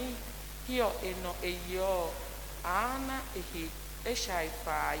mo ni hio eno eyo ana ehe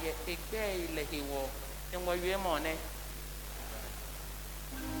eshaifa ye egbe ile hiwo ngo yue mo ne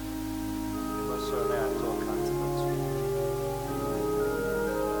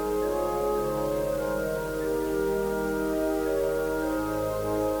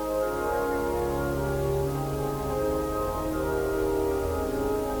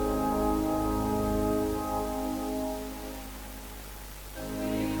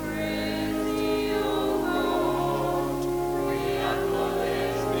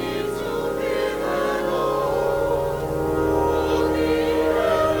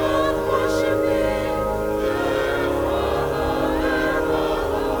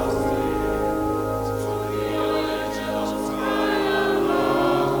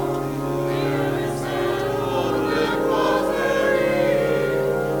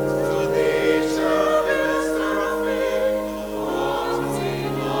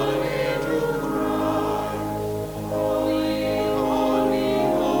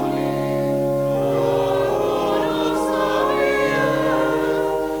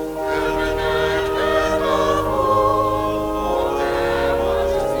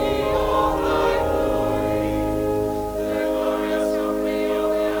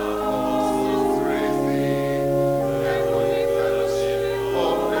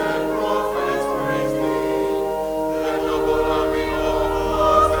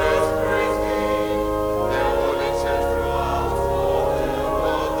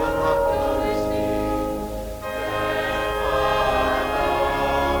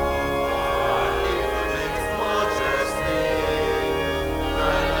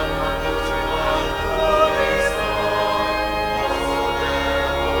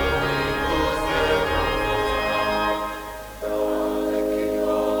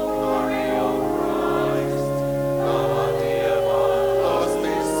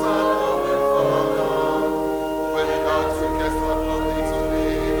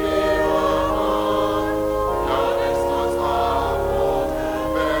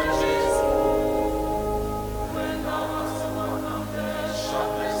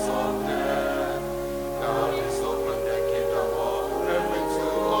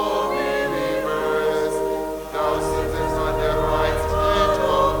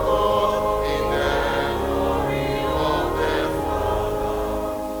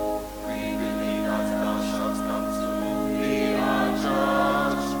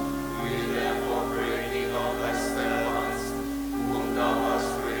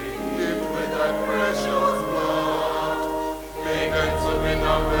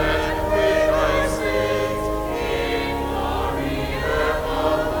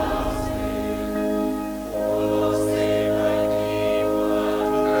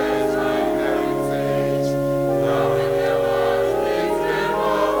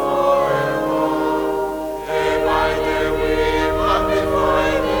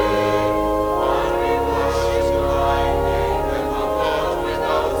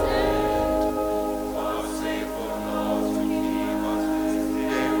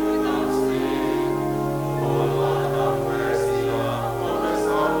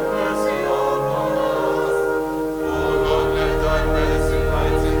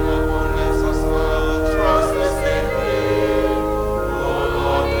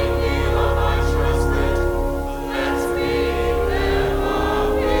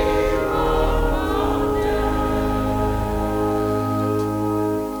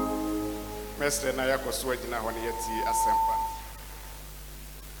Mestre na yako so agina ho ne yati asempa.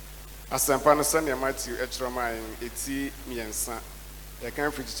 Asempa no sane Matthew echroman eti miensa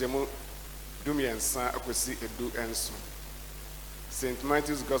yɛkan firi kyekyɛmu dumiɛnsa akɔsi edu nso. St.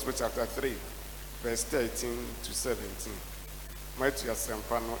 Matthew's Gospel chapter 3 verse 13 to 17. Matthew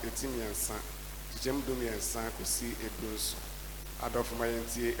asɛmpa no etimiɛnsa kyekyɛmu dumiɛnsa akɔsi edu nso. Adɔfo ma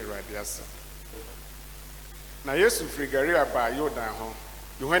yɛntie Awurade asɛm. Na Yesu firi Galilea baa Yordan ho,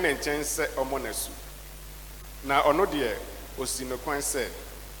 Yohane nkyɛn sɛ ɔmmɔ n'asu. Na ɔno deɛ osi no kwan sɛ,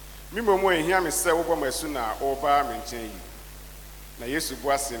 me mmom ehia me sɛ wobɔ m'asu na wɔbaa me nkyɛn yi. Na Yesu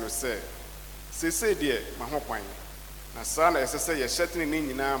buase no sɛ, seesei deɛ maho kwan, na saa na ɛsɛ sɛ yɛhyɛ tenene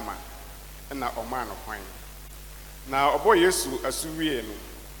nyinaa ma, ɛna ɔmaa no kwan. Na ɔbɔ Yesu asu wie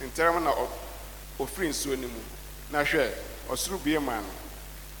no, ntɛm na ɔfiri nsuo no mu, na hwɛ, ɔsoro bue maa no.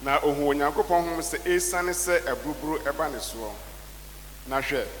 Na ohu Onyankopɔn hom sɛ esiane sɛ aburuburu ɛba ne soɔ. Na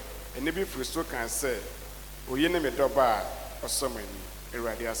hwɛ, ɛne bi firi so kan sɛ, oyi ne me dɔba a ɔsɔ m'ani.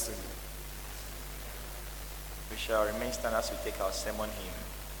 Awurade asɛm. We shall remain stand as we take our sermon hymn.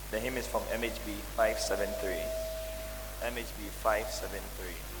 The hymn is from MHB 573. MHB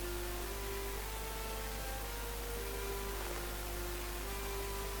 573.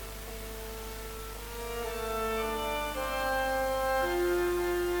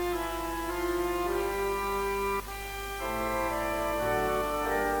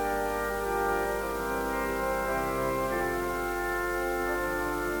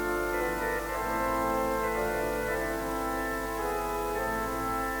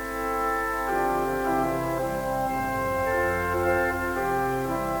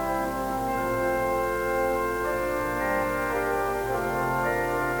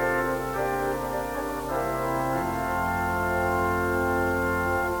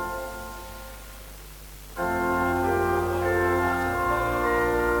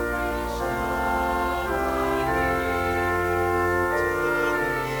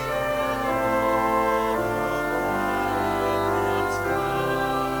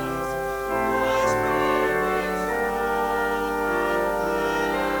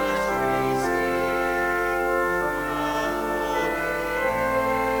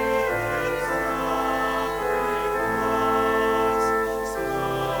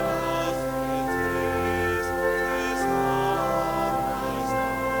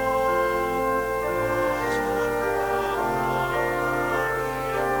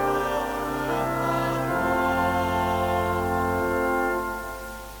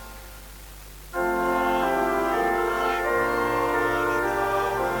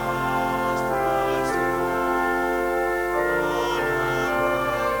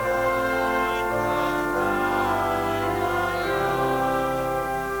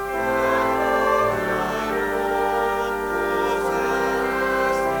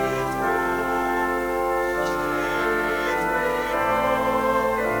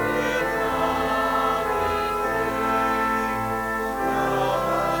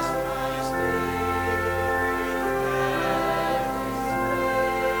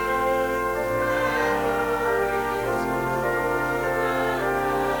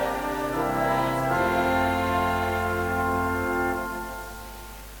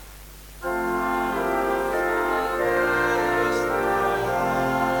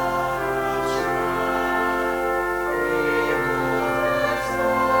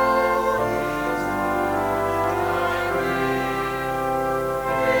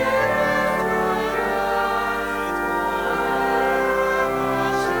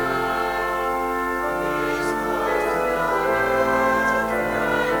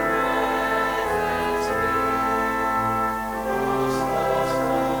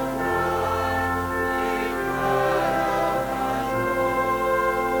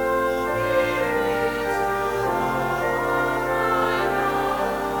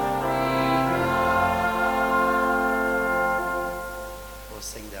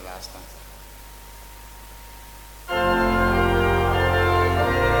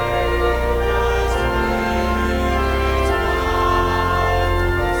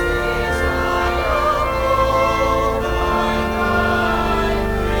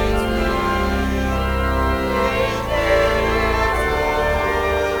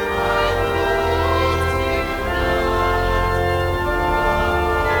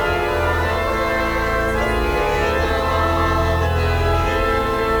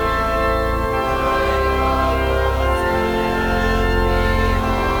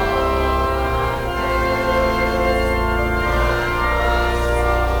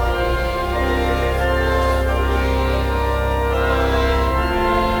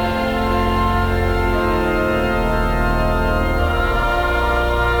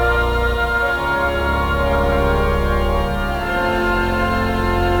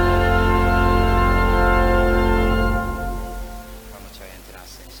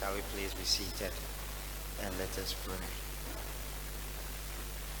 Shall we please be seated and let us pray.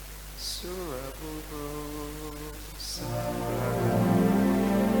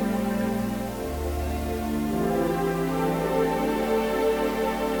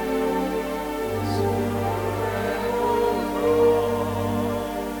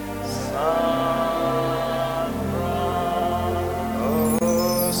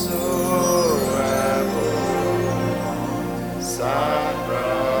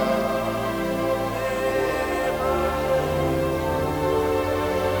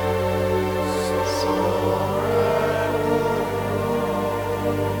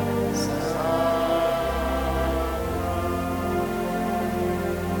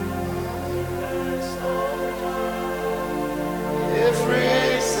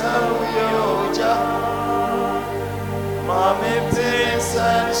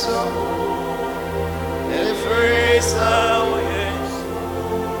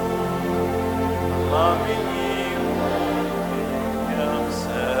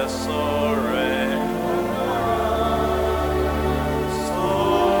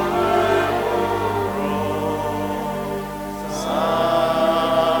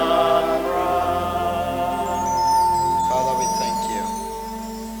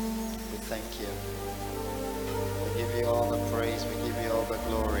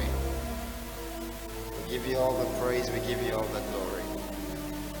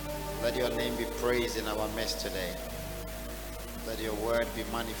 Today, let your word be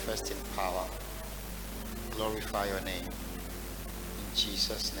manifest in power. Glorify your name. In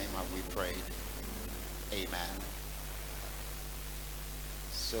Jesus' name have we prayed. Amen.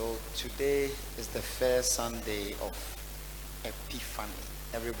 So today is the first Sunday of Epiphany.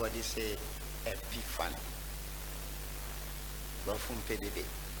 Everybody say Epiphany.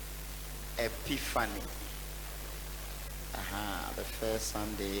 Epiphany. The first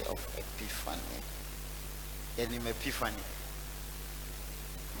Sunday of Epiphany. Yenim Epiphany,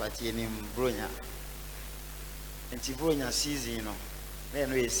 but yenim bronya. Enti bronya season no,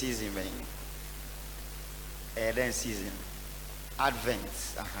 then we season ben. Then season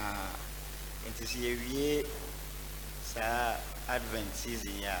Advent. Enti see we sa Advent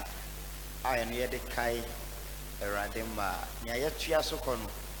season ya. I no ye de kai erademba. Nya ye tua so kono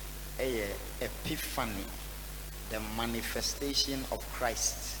eye Epiphany, the manifestation of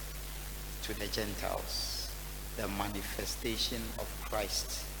Christ to the Gentiles. The manifestation of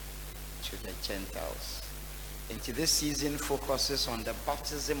Christ to the Gentiles. Into this season focuses on the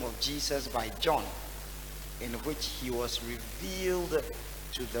baptism of Jesus by John, in which he was revealed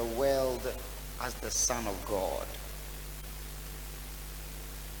to the world as the Son of God.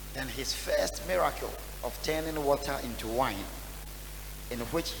 And his first miracle of turning water into wine, in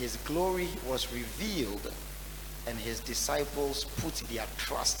which his glory was revealed and his disciples put their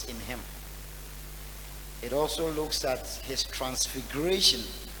trust in him. It also looks at his transfiguration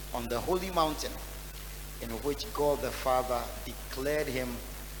on the holy mountain, in which God the Father declared him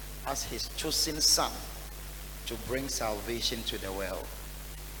as his chosen son to bring salvation to the world.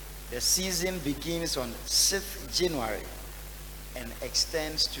 The season begins on 6th January and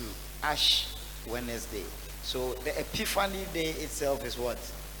extends to Ash Wednesday. So the Epiphany Day itself is what?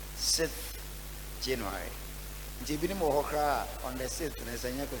 6th January. On the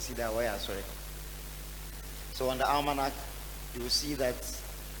 6th, so on the almanac, you will see that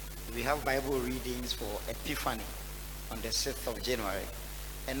we have Bible readings for Epiphany on the 6th of January.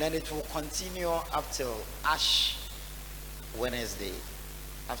 And then it will continue up till Ash Wednesday.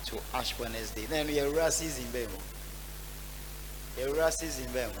 Up to Ash Wednesday. Then we are season Bemo. Season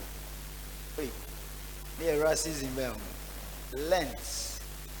Bemo. Wait. We are season Bemo. Lent.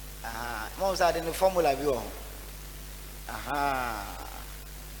 Most are in the formula view. A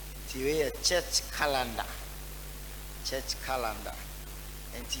church calendar. Church calendar.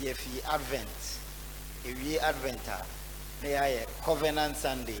 And TFE Advent. If we Advent, they are Covenant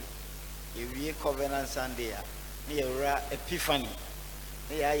Sunday. If we Covenant Sunday, they are Epiphany.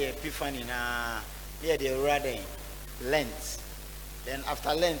 They are Epiphany na. They are the Lent. Then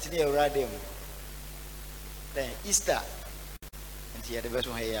after Lent, they are them. Then Easter. And here the best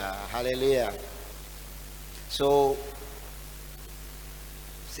one here. Hallelujah. So,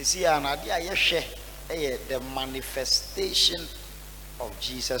 Sisia Nadia Yeshe, the manifestation of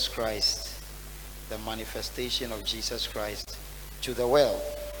Jesus Christ. The manifestation of Jesus Christ to the world.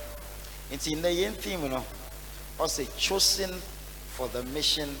 It's in the end theme, you know, also chosen for the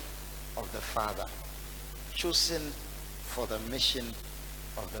mission of the Father. Chosen for the mission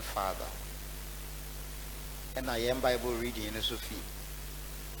of the Father. And I am Bible reading in Sophie,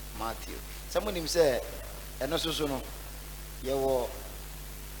 Matthew. Someone him say, and also no, you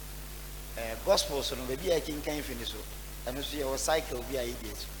gospel so no baby I can finish so and so your cycle be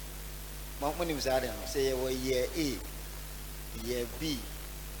ideas when him say them say year A, year B,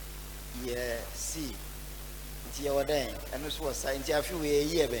 year C nti ye wadan and so was nti afi we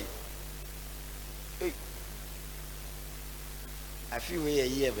year ben afi we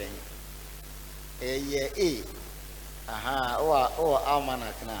year ben year A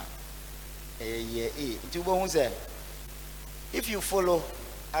almanac na year A nti wo hu say if you follow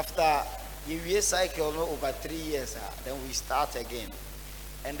after you cycle no over 3 years then we start again.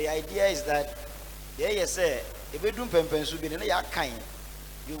 And the idea is that there you say if you do pempensu be na ya kind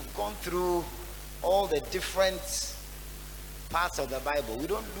you've gone through all the different parts of the Bible. We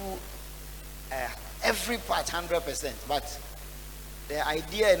don't do every part 100%, but the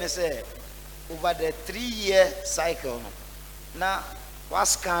idea is say over the 3-year cycle now was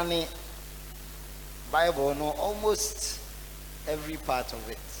scanning Bible no almost every part of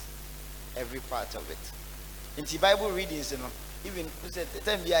it. In the Bible readings, even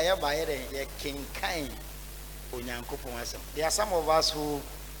there are some of us who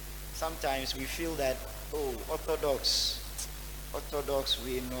sometimes we feel that Orthodox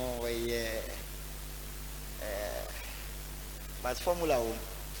we know but formula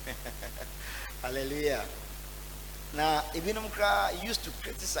hallelujah. Now Ibn Kra used to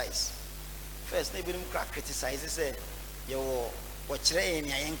criticize. First Ibn Kra criticizes say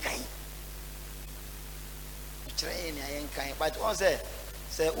but one say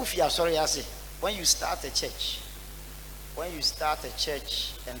sorry I say when you start a church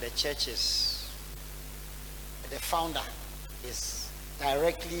and the churches the founder is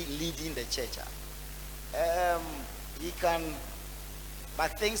directly leading the church he can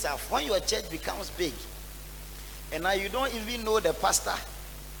but things are when your church becomes big and now you don't even know the pastor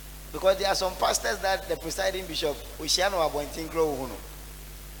because there are some pastors that the presiding bishop he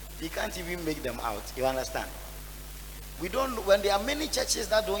can't even make them out. You understand? We don't. When there are many churches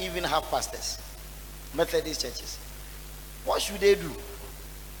that don't even have pastors, Methodist churches, what should they do?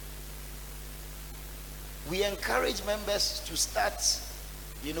 We encourage members to start,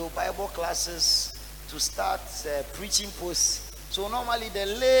 Bible classes, to start preaching posts. So normally the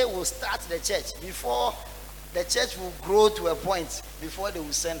lay will start the church before the church will grow to a point before they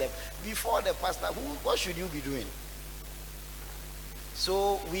will send them. Before the pastor, what should you be doing?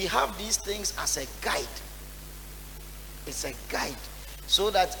 So we have these things as a guide. It's a guide.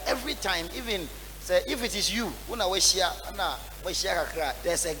 So that every time, even say if it is you,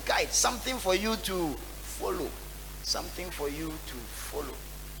 there's a guide, something for you to follow.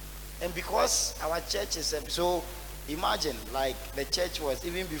 And because our church is so imagine like the church was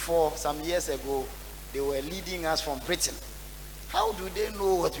even before some years ago, they were leading us from Britain. How do they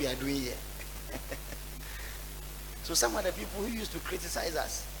know what we are doing here? So some of the people who used to criticize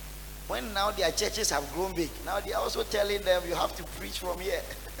us, when now their churches have grown big, now they are also telling them you have to preach from here.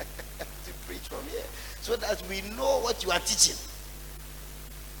 So that we know what you are teaching.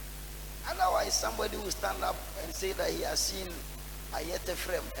 Otherwise, somebody will stand up and say that he has seen Ayete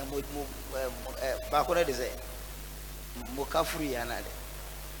Frem and Bakuna de say Mokafri anade.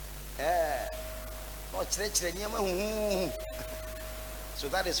 So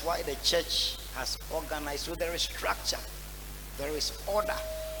that is why the church has organized. So there is structure, there is order.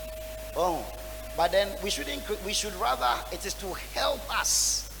 But then we should rather, it is to help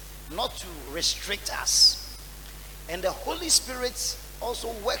us, not to restrict us. And the Holy Spirit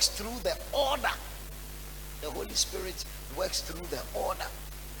also works through the order.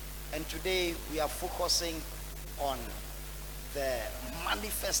 And today we are focusing on the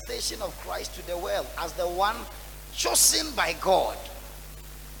manifestation of Christ to the world as the one chosen by God.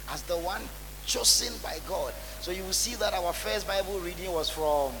 So you will see that our first Bible reading was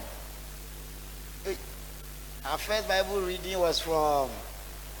from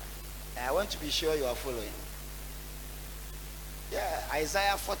I want to be sure you are following.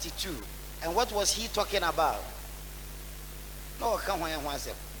 Isaiah 42. And what was he talking about? No, come on, one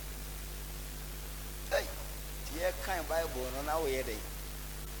second. Hey, kind Bible, no, now we're there.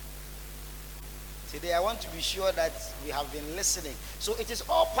 Today I want to be sure that we have been listening. So it is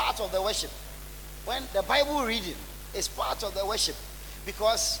all part of the worship. When the Bible reading is part of the worship,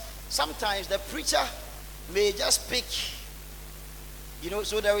 because sometimes the preacher may just pick,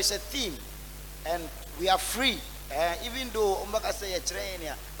 so there is a theme and we are free. Even though Umbaka say a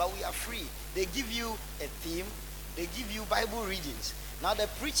trainer, but we are free. They give you a theme, they give you Bible readings. Now the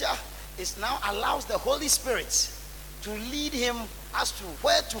preacher now allows the Holy Spirit to lead him as to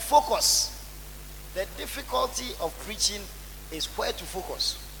where to focus. The difficulty of preaching is where to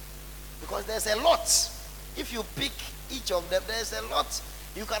focus, because there's a lot. If you pick each of them, there's a lot.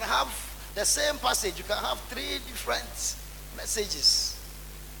 You can have The same passage, you can have 3 different messages.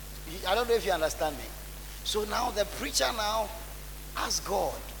 I don't know if you understand me. So now the preacher now asks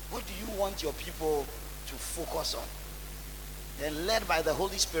God, what do you want your people to focus on? Then led by the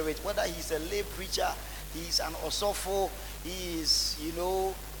Holy Spirit, whether he's a lay preacher, he's an osofo, he is,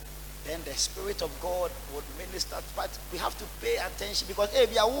 then the Spirit of God would minister. But we have to pay attention because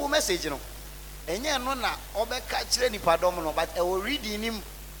be a message, and you know na obeka chire nipa dom no, but I will read in him.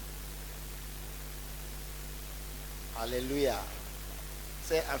 Hallelujah.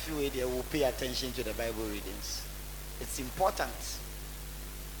 Say a few way they will pay attention to the Bible readings. It's important.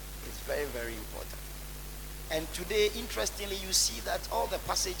 It's very, very important. And today, interestingly, you see that all the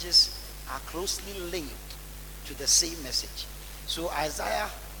passages are closely linked to the same message. So Isaiah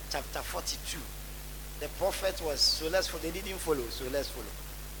chapter 42, the prophet was, so let's follow. They didn't follow, so let's follow.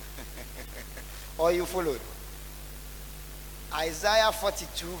 Or you followed. Isaiah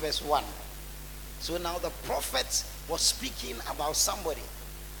 42 verse 1. So now the prophet was speaking about somebody.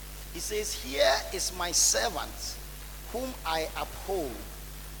 He says, here is my servant whom I uphold,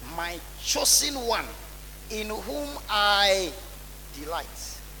 my chosen one in whom I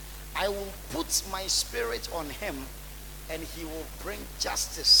delight. I will put my spirit on him and he will bring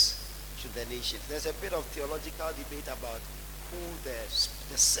justice to the nations. There's a bit of theological debate about who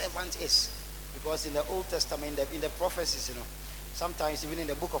the servant is, because in the Old Testament, in the prophecies, sometimes even in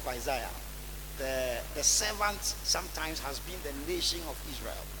the book of Isaiah, the servant sometimes has been the nation of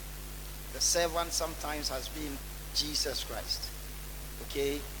Israel. The servant sometimes has been Jesus Christ.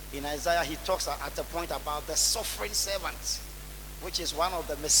 Okay, in Isaiah he talks at a point about the suffering servant, which is one of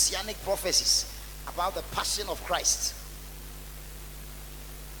the messianic prophecies about the passion of Christ.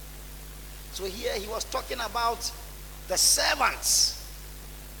 So here he was talking about the servants.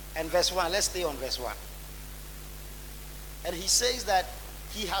 And verse 1, let's stay on verse 1. And he says that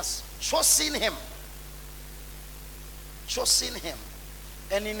he has chosen him. Chosen him.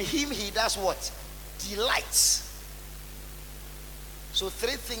 And in him he does what? Delights. So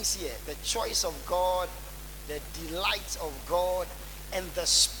 3 things here: the choice of God, the delight of God, and the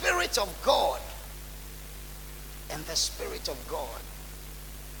Spirit of God. And the Spirit of God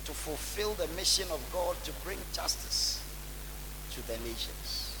to fulfill the mission of God to bring justice to the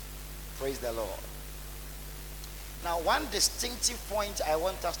nations. Praise the Lord. Now, one distinctive point I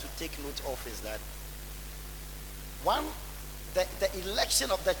want us to take note of is that the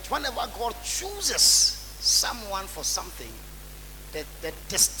election of that, whenever God chooses someone for something, the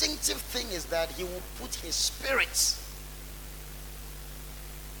distinctive thing is that he will put his spirit.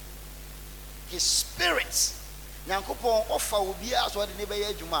 His spirit. Nyankopon offer will be as what the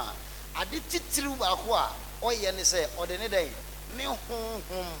neighbor Juma. I did titru bakwa, or yen say, or the day.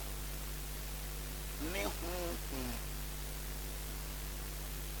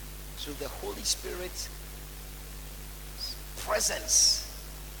 So the Holy Spirit's presence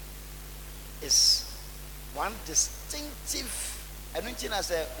is one distinctive. I don't think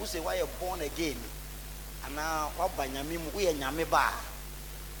as a who say why you're born again, and now what by Yamim we are Yamiba.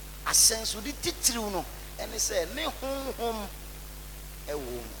 A sense of the titru no, and he said, ne home a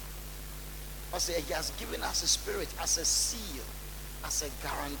womb. I say he has given us a spirit as a seal, as a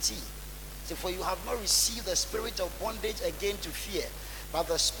guarantee. So for you have not received the spirit of bondage again to fear, but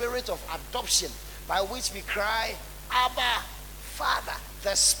the spirit of adoption, by which we cry, Abba, Father.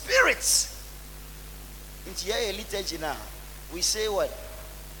 The Spirit. In the liturgy now, we say what?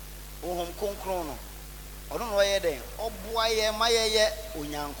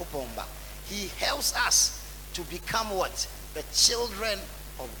 He helps us to become what? The children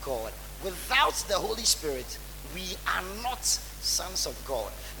of God. Without the Holy Spirit, we are not sons of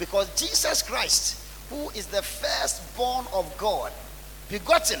God. Because Jesus Christ, who is the firstborn of God,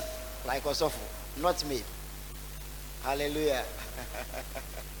 begotten, like us, not made. Hallelujah.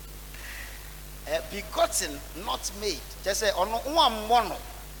 Begotten, not made. Just say, one.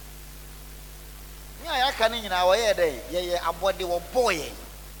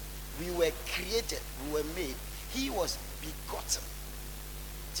 We were created, we were made. He was begotten.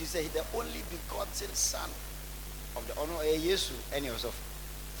 To say the only begotten Son of the honor of Jesus and yourself.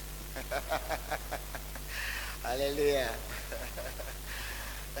 Hallelujah.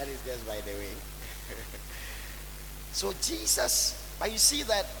 That is just by the way. So Jesus, but you see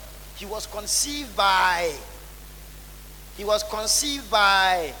that he was conceived by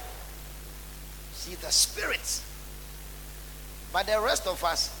see the Spirit. But the rest of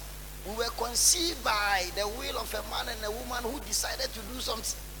us, we were conceived by the will of a man and a woman who decided to do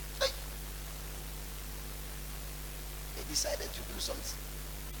something. They decided to do something.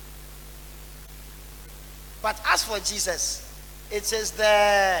 But as for Jesus, it says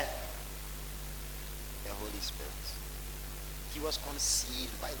the He was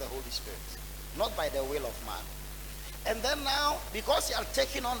conceived by the Holy Spirit, not by the will of man. And then now, because he had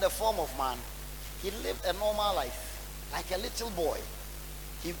taken on the form of man, he lived a normal life, like a little boy.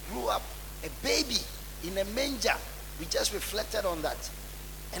 He grew up a baby in a manger. We just reflected on that.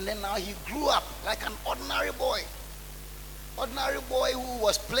 And then now he grew up like an ordinary boy. Ordinary boy who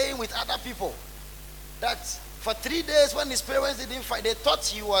was playing with other people. That for 3 days when his parents didn't fight, they thought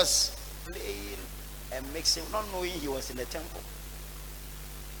he was playing and mixing, not knowing he was in the temple.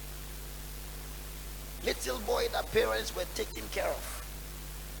 Little boy that parents were taking care of.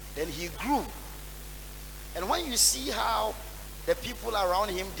 Then he grew. And when you see how the people around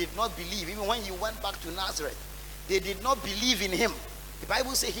him did not believe, even when he went back to Nazareth, they did not believe in him. The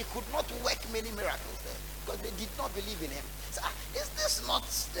Bible says he could not work many miracles there because they did not believe in him. So, is this not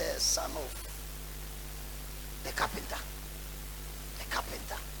the son of the carpenter? The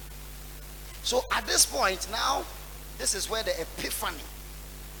carpenter. So at this point now, this is where the epiphany,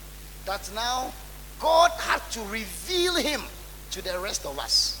 that now God had to reveal him to the rest of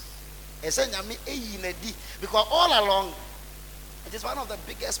us. Because all along, it is one of the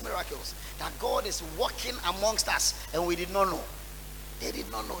biggest miracles that God is walking amongst us and we did not know. They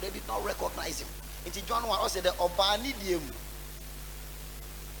did not know, they did not recognize him. Into John 1 also the Obanidium.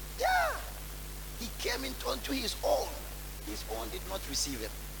 Yeah. He came unto his own. His own did not receive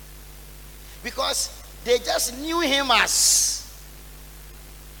him. Because they just knew him as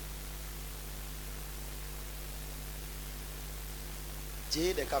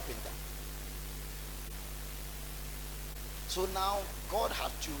J the carpenter. So now God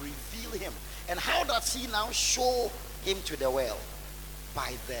had to reveal him. And how does he now show him to the world?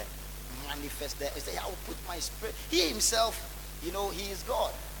 By the manifest there. He said, I will put my spirit. He himself, you know, he is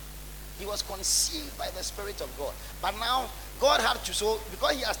God. He was conceived by the Spirit of God. But now God had to, so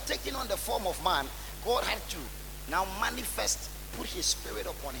because he has taken on the form of man, God had to now manifest, put his spirit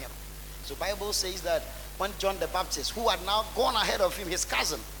upon him. So Bible says that when John the Baptist, who had now gone ahead of him, his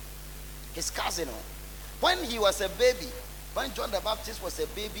cousin, when he was a baby, when John the Baptist was a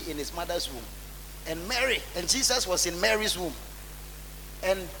baby in his mother's womb, and Jesus was in Mary's womb,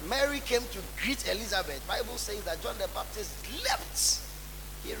 and Mary came to greet Elizabeth, Bible says that John the Baptist leapt.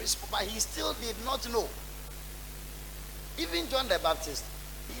 But he still did not know. Even John the Baptist,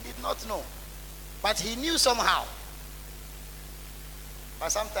 he did not know. But he knew somehow. But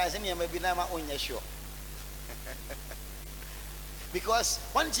sometimes he may be never sure. Because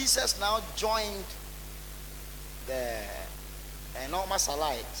when Jesus now joined the normal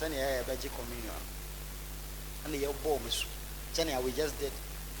salai, communion, and we just did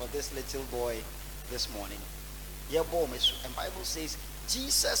for this little boy this morning. And Bible says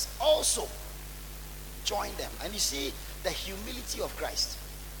Jesus also joined them. And you see the humility of Christ.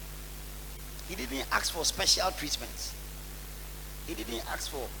 He didn't ask for special treatments. He didn't ask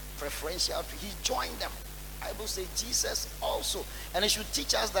for preferential treatment. He joined them. Bible says Jesus also. And it should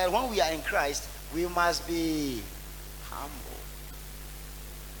teach us that when we are in Christ, we must be humble.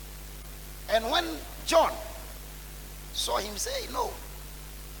 And when John saw him say, no,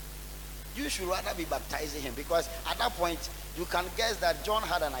 you should rather be baptizing him, because at that point you can guess that John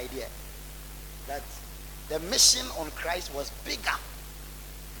had an idea that the mission on Christ was bigger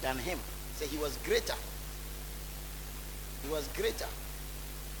than him. So he was greater. He was greater.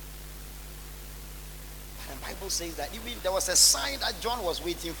 And the Bible says that even there was a sign that John was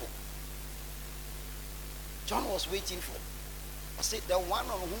waiting for. John was waiting for. I said the one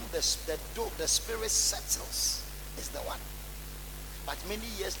on whom the Spirit settles is the one. But many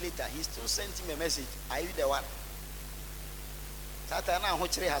years later, he still sent him a message. Are you the one? Satana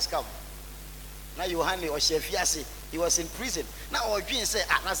Hochre has come. Now you hand me or Shefiasi. He was in prison. Now our dream say,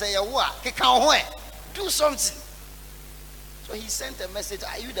 I say, do something. So he sent a message.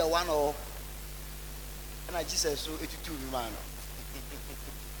 Are you the one? Or and I just said, so 82 man.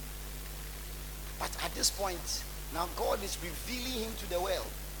 But at this point, now God is revealing him to the world.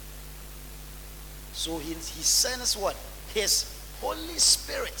 So he sends what? His Holy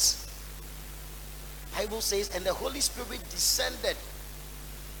Spirit. Bible says, and the Holy Spirit descended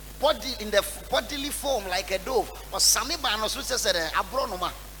in the bodily form like a dove.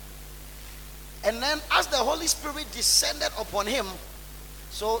 And then as the Holy Spirit descended upon him,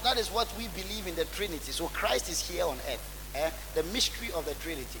 so that is what we believe in the Trinity. So Christ is here on earth. The mystery of the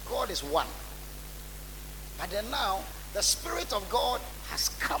Trinity. God is one. But then now, the Spirit of God has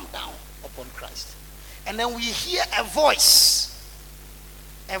come down upon Christ. And then we hear a voice.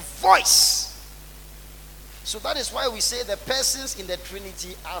 A voice. So that is why we say the persons in the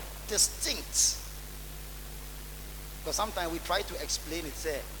Trinity are distinct. Because sometimes we try to explain it,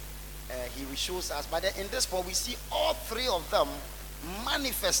 say, he shows us. But then in this point, we see all three of them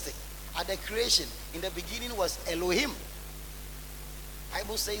manifesting at the creation. In the beginning was Elohim.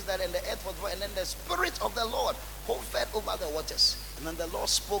 Bible says that in the earth was void, and then the Spirit of the Lord hovered over the waters. And then the Lord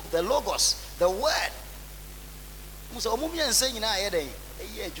spoke the Logos, the Word.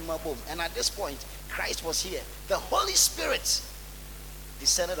 And at this point, Christ was here. The Holy Spirit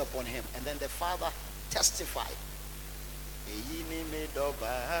descended upon him. And then the Father testified.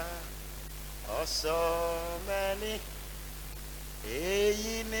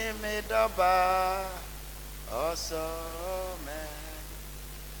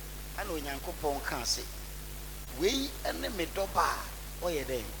 And when Yankopon can say, we and the Medoba, or ye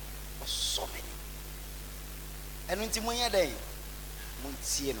day, or so many. And when Timoya day,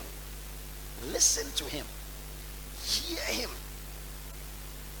 Muntieno, listen to him, hear him.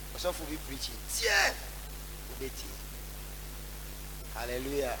 So for we preaching, yeah,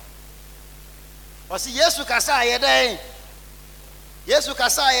 hallelujah. Was yes, you can say a day. Yes, you can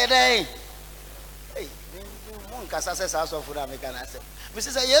say a day. Hey, one can say, house of food, I make an answer.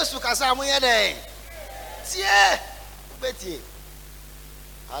 Mrs. Yes, you can say, I'm here day. Yeah, Betty.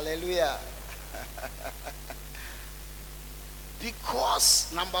 Hallelujah.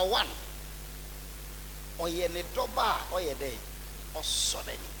 Because number one, or ye ne doba, or ye day, or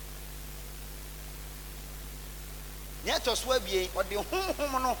suddenly. The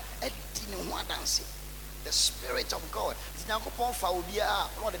Spirit of God.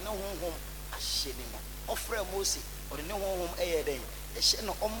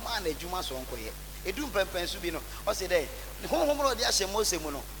 Edum pempensu bi no o say dey honhom de ashe Mose mu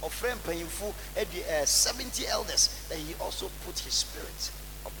no of friend payinfu 70 elders, that he also put his Spirit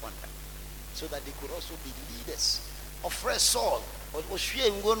upon them so that they could also be leaders. Of fresh Saul o hwe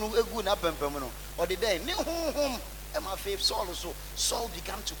ngonu egu na pempem no o de dey ne honhom e ma faith Saul, also Saul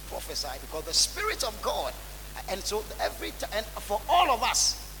began to prophesy because the Spirit of God. And so every time, and for all of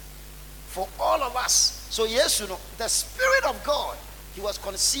us, so yes, you know, the Spirit of God, he was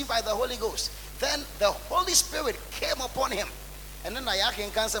conceived by the Holy Ghost. Then the Holy Spirit came upon him. And then I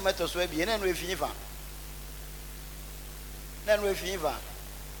can cancel methods where be and then we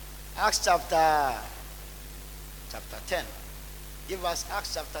Acts chapter 10. Give us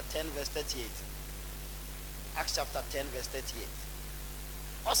Acts chapter 10 verse 38. Acts chapter 10 verse 38.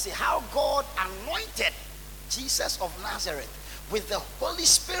 Or see how God anointed Jesus of Nazareth with the Holy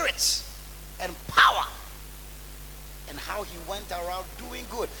Spirit and power, and how he went around doing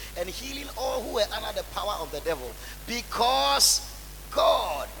good and healing all who were under the power of the devil, because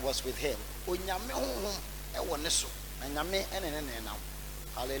God was with him.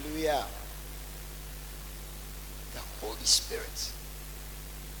 Hallelujah. The Holy Spirit.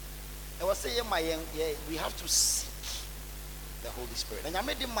 I was saying, we have to seek the Holy Spirit. And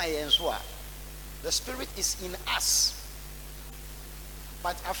the Spirit is in us.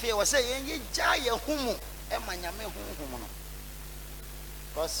 But I feel I was saying,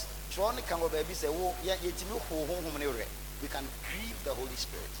 because we can grieve the Holy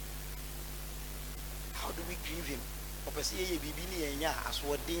Spirit. How do we grieve him?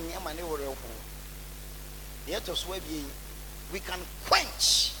 We can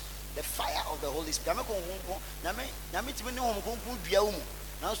quench the fire of the Holy Spirit.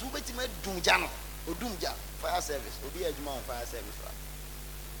 Fire service.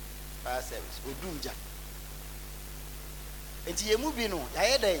 Fire service. Odumja. Enti ye mu bi no, ya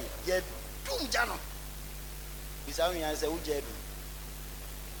ye den, ye dumja no. Bisa wi an se wo je dum.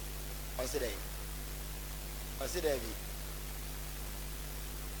 O se dey.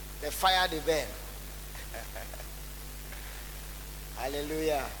 The fire the burn.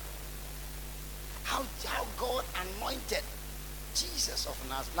 Hallelujah. How God anointed Jesus of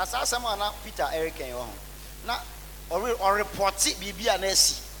Nazareth. Na sa sama na Peter Eric en yo. Na or report bibia na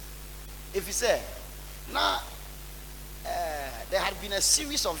si. If you say, now there had been a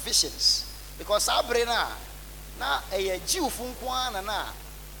series of visions, because Sabrina na a Jew funkwana na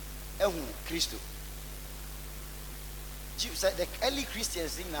Christo. Jews, the early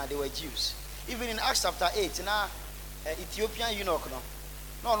Christians now they were Jews. Even in Acts chapter 8, now Ethiopian eunuch no,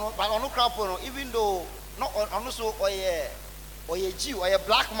 but on no crowd no, even though not also or a Jew or a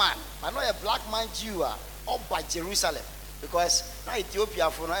black man, but not a black man Jew up by Jerusalem. Because now Ethiopia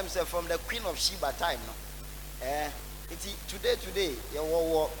from the Queen of Sheba time no. Today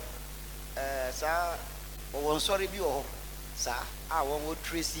you sir sorry be sir one would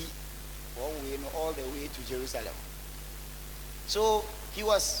Tracy one way all the way to Jerusalem. So he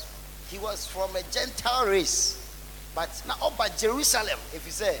was from a Gentile race, but now up by Jerusalem, if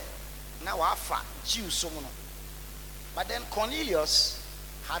you say now Jews. But then Cornelius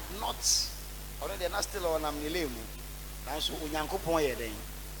had not, or they are still on Amnilemu, and so Unyankopon Yeden,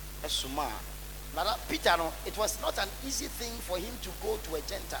 a Suma. Now, Peter, no, it was not an easy thing for him to go to a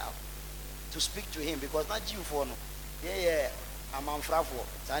Gentile to speak to him because not Jew for no. Yeah, I'm on Frafo,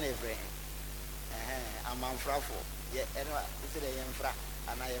 San Ephraim. I'm on Frafo. Yeah, anyway, it's a Yemfra,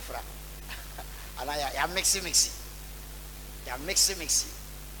 and I am Fra. And I am mixy. They are mixy.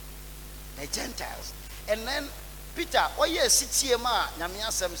 The Gentiles. And then Peter, oh yes, Sitiema,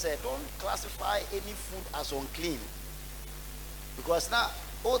 Namiasem said, don't classify any food as unclean. Because now,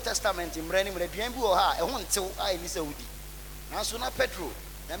 Old Testament in Brenim, Rebiambu or ha, I won't tell I Saudi. Now, so now Petro,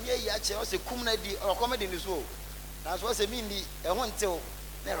 Namia Yache, was a Kumnadi or comedy in his world. That's what's a mindi, I won't tell.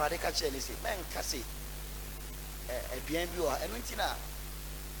 Never they catch anything. Man, Cassie, a BNB or Anuntina.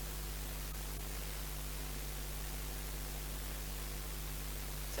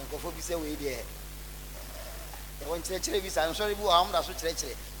 Sankophobia say we there. I want to tell you, I'm sorry, I'm not so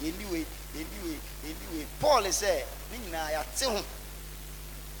treacherous. Anyway, Paul is saying, Nina, I tell him.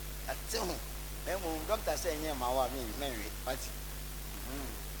 Doctor saying, yeah, my Mary, but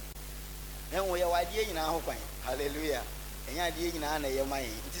then we are idea in our home. Hallelujah. And idea in our mind.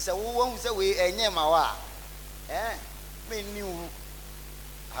 It is a woman who say, we are near my me new.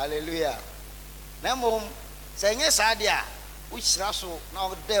 Hallelujah. Now, saying, yes, idea, which Russell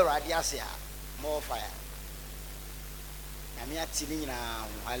now there, Radiasia, more fire. I'm here now.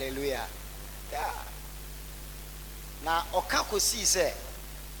 Hallelujah. Yeah. Now, Okako see, say,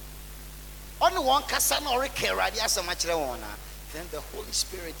 only one Kassan or Radiasa Machreona. Then the Holy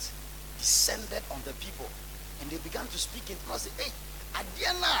Spirit descended on the people and they began to speak in tongues. Hey,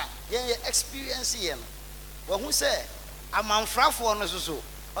 Adiana, yeah, experience here. Well, who say, I'm on Frafo on so.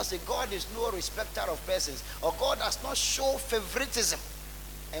 I say, God is no respecter of persons, or God does not show favoritism.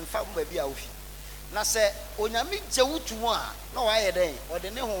 And found baby out. Now say, Onyami Jawutua, no I then, or the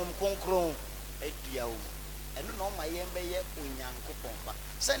name home concron, a dear. And no, my yembe Unyanko Pompa.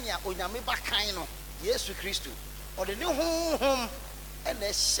 Senya Onyami Bakaino, yes to Christo, or the new home, and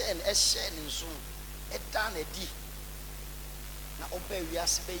a shen in soon, a dan a d. Now obey we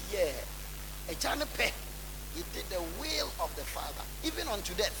ask be ye, a janape. He did the will of the Father, even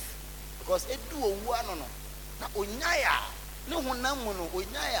unto death, because it do a one on. Now Unyaya, no one namuno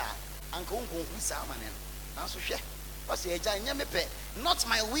Unyaya, and Kunku Samanen. Now so she. Not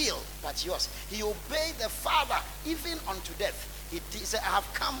my will, but yours. He obeyed the Father even unto death. He said, I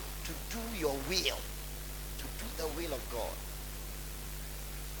have come to do your will, to do the will of God.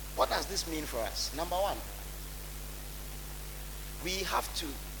 What does this mean for us? Number one, we have to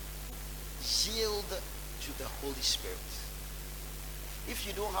yield to the Holy Spirit. If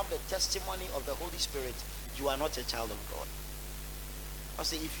you don't have the testimony of the Holy Spirit, you are not a child of God. I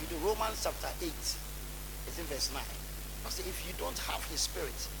say, if you do Romans chapter 8, it's in verse 9. I say, if you don't have his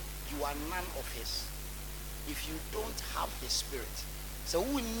spirit, you are none of his. If you don't have his spirit, so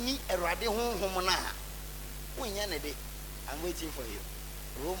we need a radical homona. I'm waiting for you.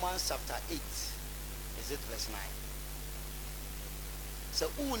 Romans chapter 8, is it verse 9? So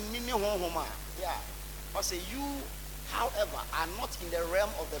yeah. I say, you, however, are not in the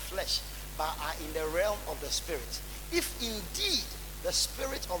realm of the flesh, but are in the realm of the spirit. If indeed the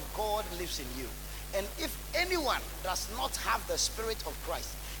Spirit of God lives in you. And if anyone does not have the Spirit of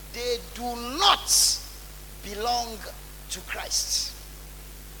Christ, they do not belong to Christ.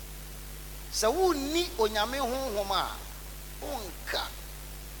 So who ni onyame honhoma onka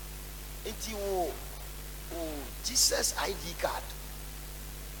enti wo Jesus ID card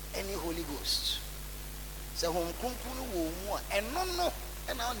any Holy Ghost. So hom kunkunu wo mu and no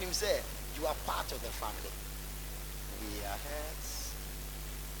and now him say you are part of the family. We are heads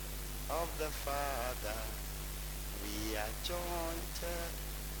of the Father, we are joined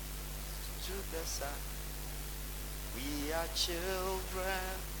to the Son. We are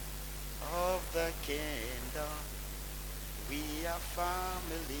children of the kingdom. We are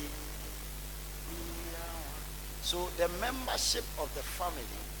family. We are one. So the membership of the family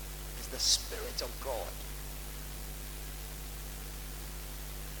is the Spirit of God.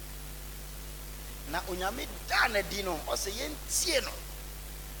 Now, unyame dane dino ose yentie no.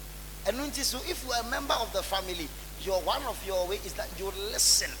 And so if you are a member of the family, one of your way is that you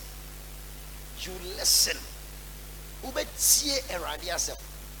listen. You listen.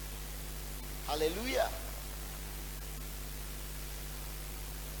 Hallelujah.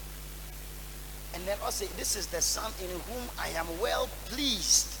 And then also, this is the Son in whom I am well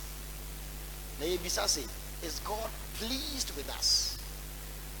pleased. Is God pleased with us?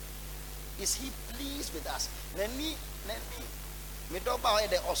 Is he pleased with us? Let me talk about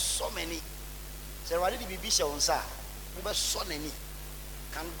there are so many. So already be bishop on sa. So many.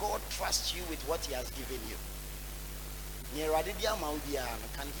 Can God trust you with what he has given you? Can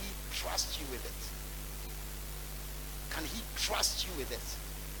he trust you with it? Can he trust you with it?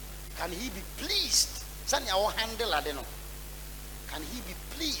 Can he be pleased? Can he be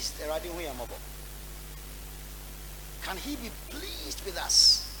pleased? Can he be pleased with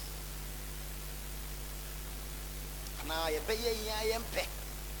us?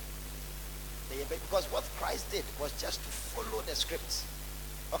 Because what Christ did was just to follow the scripts.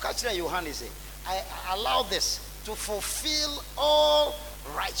 Johannes, I allow this to fulfill all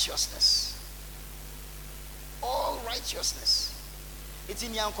righteousness. All righteousness. It's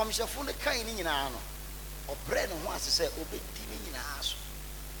in your commission for the kind in ano. Or bread and wants to say, obey in house.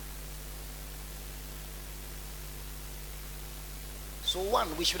 So,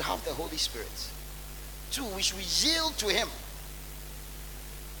 one, we should have the Holy Spirit. Two, we should yield to him.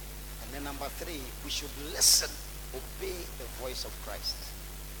 And then number three, we should listen, obey the voice of Christ.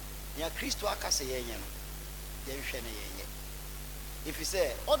 If you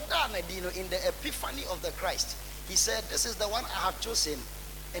say, in the epiphany of the Christ, he said, this is the one I have chosen.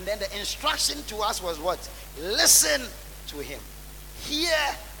 And then the instruction to us was what? Listen to him.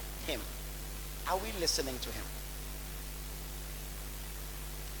 Hear him. Are we listening to him?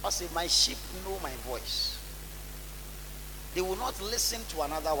 I say, my sheep know my voice. They will not listen to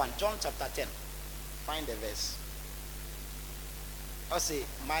another one. John chapter 10. Find the verse. I say,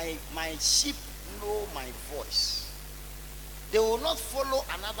 my sheep know my voice. They will not follow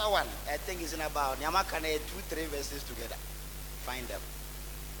another one. I think it's in about Nyamakane 2-3 verses together. Find them.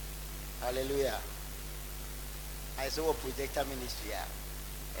 Hallelujah. I saw a projector ministry.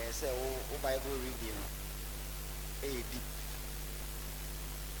 I say, oh Bible reading. Hey, deep.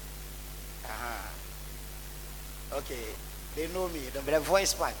 Okay, they know me. The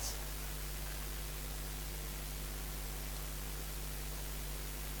voice part.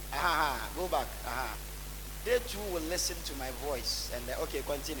 Go back. They too will listen to my voice. And okay,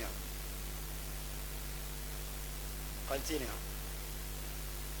 continue. Continue.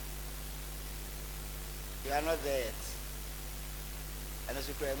 You are not there yet. And as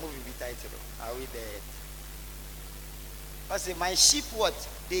you can movie be titled, are we there yet? I say, my sheep what?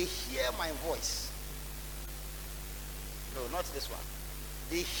 They hear my voice. No, not this one.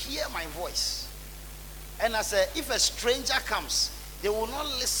 They hear my voice. And I say, if a stranger comes, they will not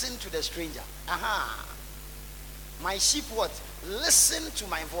listen to the stranger. My sheep what? Listen to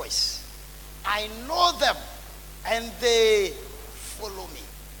my voice. I know them and they follow me.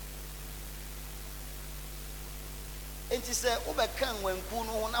 And he said, when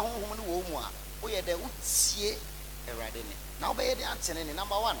now,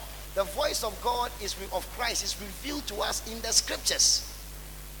 number one, the voice of God of Christ is revealed to us in the scriptures.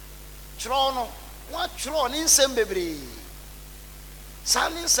 Trono, what tron in Sembebri?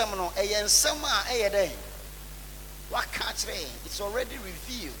 Sanin Semno, a Sema, a day. What can't rain? It's already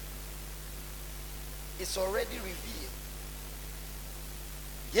revealed. It's already revealed.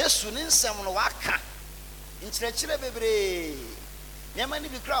 Yes, Sunin Semno, Waka. In Chile Bebre. Yamani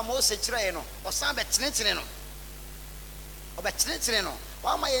Bikra Mose Treno, or Sambet Nitreno. Obetreno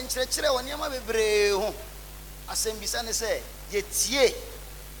wa ma ye nkyerɛkyerɛ wɔ nneɛma bebree ho asɛm bisa ne sɛ yɛtie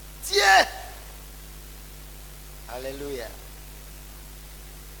tie. Hallelujah.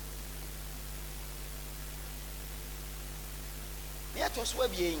 Me ato so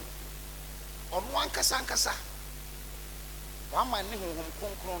abien ɔno ankasa wa ma ne honhom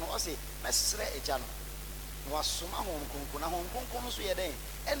kronkron no ɔse mɛsrɛ agya no na wasoma honhom kronkron na honhom kronkron no so yɛ den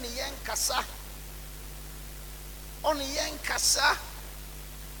ɛne yɛn kasa. Only young kasa.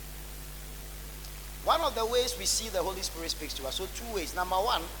 One of the ways we see the Holy Spirit speaks to us, so two ways. Number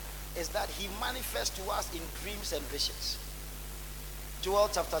one is that he manifests to us in dreams and visions. Joel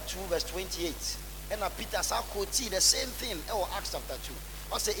chapter 2 verse 28. And Peter Sarkoti, the same thing. Oh, Acts chapter 2.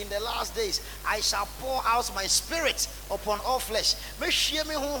 Also, in the last days, I shall pour out my spirit upon all flesh.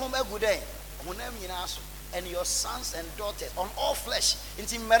 And your sons and daughters on all flesh.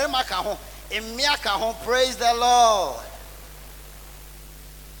 Praise the Lord.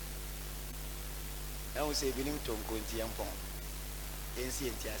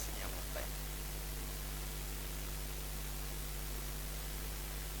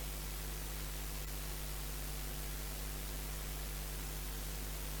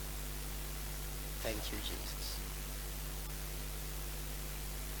 Thank you, Jesus.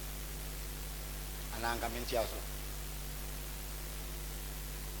 And I'm coming to you.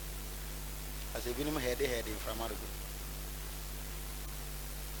 As a minimum head from Arago.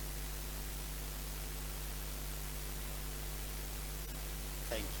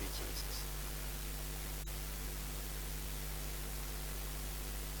 Thank you, Jesus.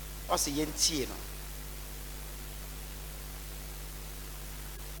 ɔsɛ yɛntie no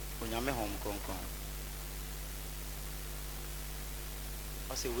onyame hom kronkron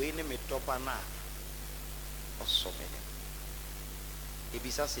ɔsɛ wei ne me dɔba no a ɔsɔ me ne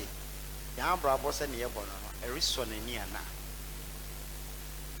ebisa sɛ yɛn abrabɔ sɛ ne yɛbɔ no no ɛresɔ n'ani anaa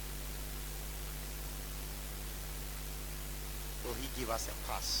will he give us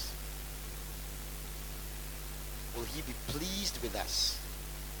a pass? Will he be pleased with us?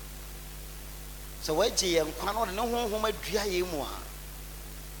 So where JM cannot know whom I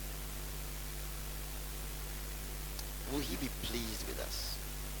will he be pleased with us?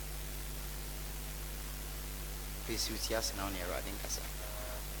 Please you see us now near Radin Kasa.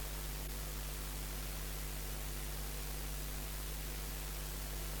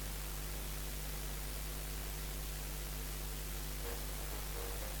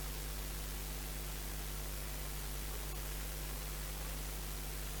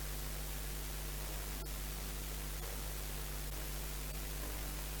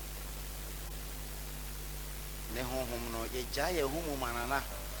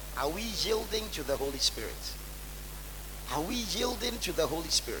 Are we yielding to the Holy Spirit? Are we yielding to the Holy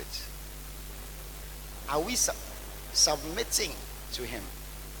Spirit? Are we submitting to Him?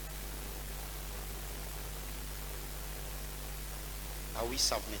 Are we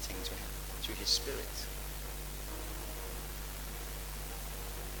submitting to Him, to His Spirit?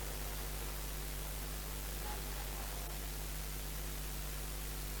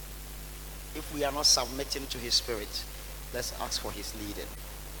 If we are not submitting to His Spirit, let's ask for His leading.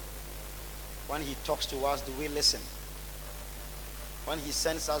 When He talks to us, do we listen? When He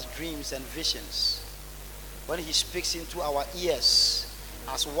sends us dreams and visions, when He speaks into our ears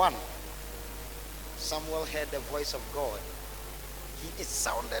as one, Samuel heard the voice of God. It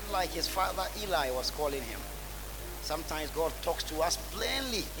sounded like his father Eli was calling him. Sometimes God talks to us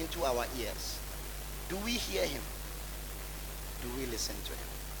plainly into our ears. Do we hear Him? Do we listen to Him?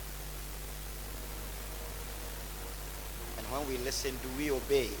 And when we listen, do we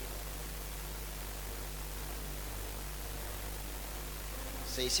obey?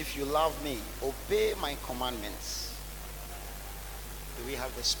 Says, if you love me, obey my commandments. Do we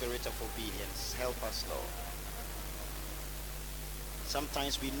have the spirit of obedience? Help us, Lord.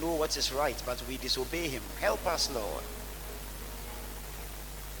 Sometimes we know what is right, but we disobey Him. Help us, Lord.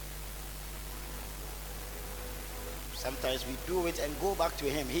 Sometimes we do it and go back to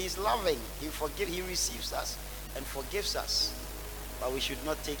Him. He is loving. He receives us and forgives us. But we should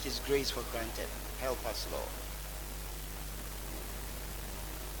not take His grace for granted. Help us, Lord.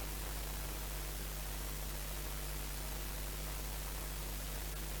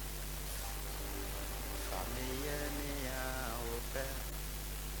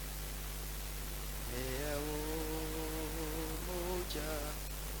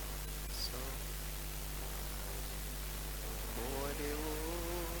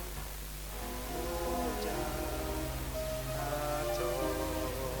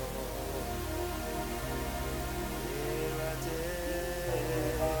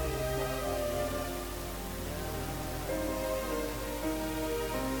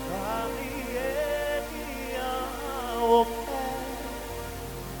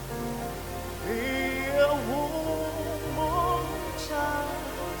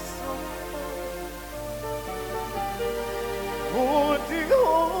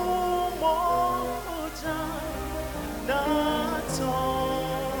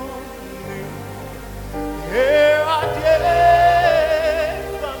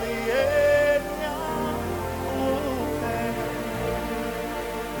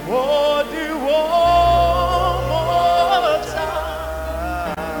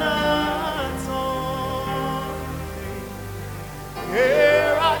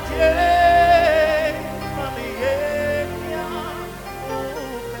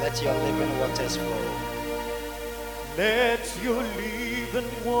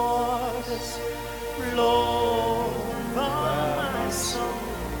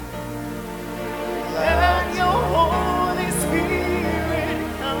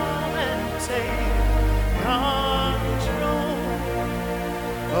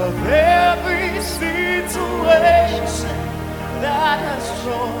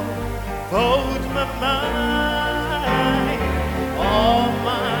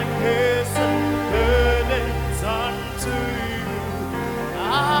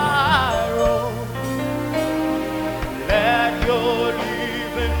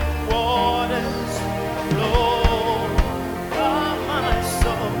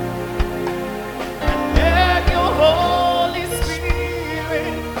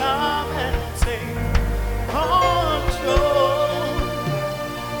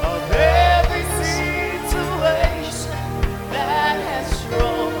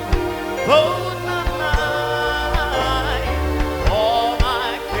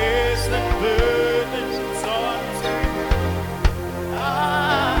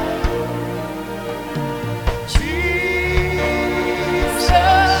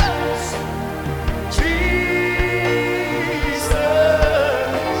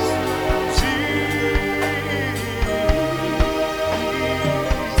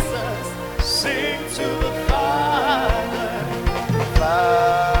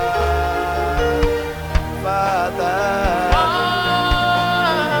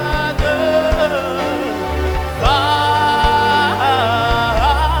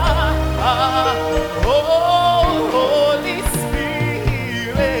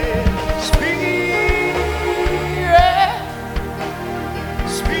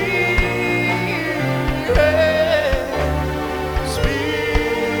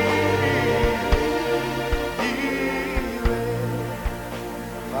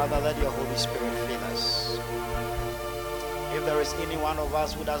 any one of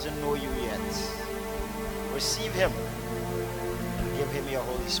us who doesn't know you yet, receive him and give him your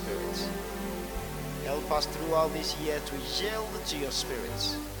Holy Spirit. Help us throughout this year to yield to your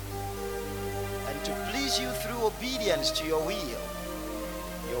Spirit and to please you through obedience to your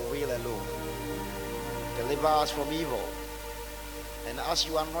will alone. Deliver us from evil. And as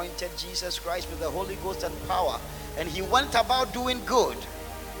you anointed Jesus Christ with the Holy Ghost and power, and he went about doing good,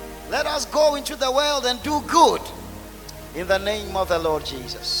 let us go into the world and do good in the name of the Lord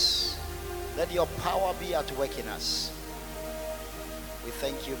Jesus. Let your power be at work in us. We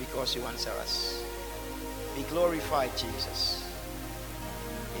thank you because you answer us. Be glorified, Jesus.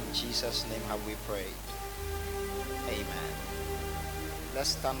 In Jesus' name have we prayed. Amen. Let's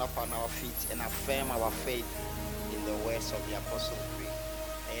stand up on our feet and affirm our faith in the words of the Apostle Creed.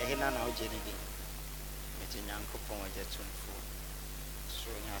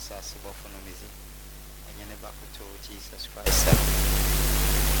 Jesus Christ.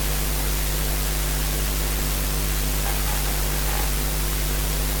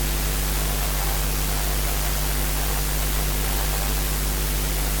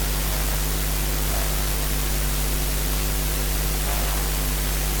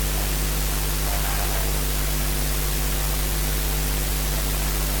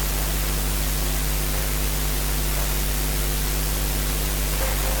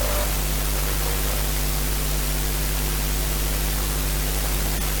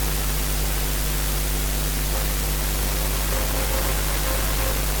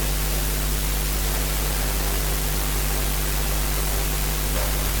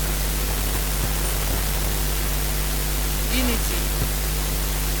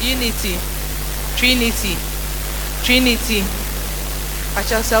 Unity, Trinity, Trinity.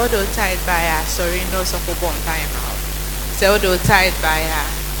 Pacha Saudo tied by a sorry no so for bomb time out. Saudo tied by a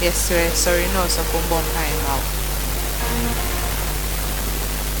yes sir, sorry no so for bomb time out.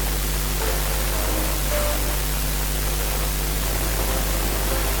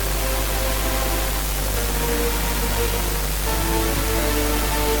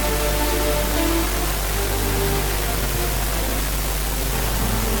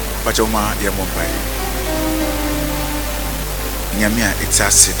 Pachoma ya Mumbai. Nyamia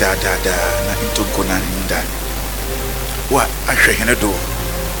itasi da na intonko na nda. Wa ahwe hene do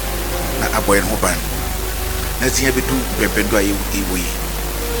na aboyen ho ban. Na tinya bedu bebendo ayi iwi.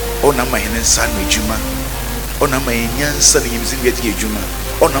 Ona ma hene nsa no adwuma. Ona ma nyansa na yimzi bi ati adwuma.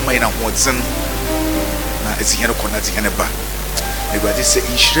 Ona ma ina hozen na etinya no kona tinya ne ba. Ebade se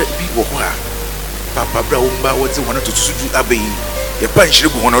inhire bi wo ho a. Papa bra wo mba wo ti wono totusudu abeyi. Ye pa nhyire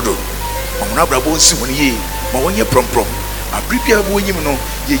gu hono do omuna brabo nsi woni ye ma wonye promprom abribia bo nyim no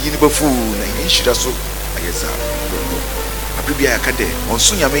ye yini bafu na nhyira so ayeza abribia yakade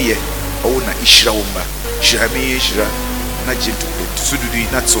onso nyame ye owo na ihyira wo mba hyira me hyira na jintu sududi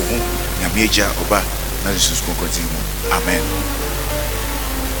na tso ho nyame eja oba na Jesus konkoti mu amen.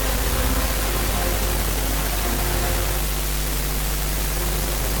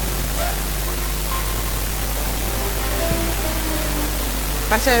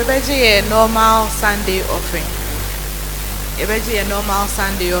 Pastor, a normal Sunday offering. A normal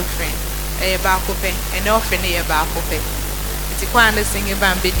Sunday offering. A bakope, an offering a bakope. It's a quando singing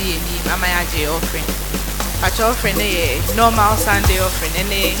bambidi and Mamayaji offering. Pastor offering a normal Sunday offering,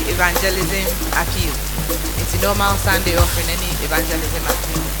 any evangelism appeal. It's a normal Sunday offering, any evangelism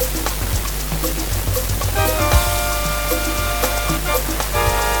appeal.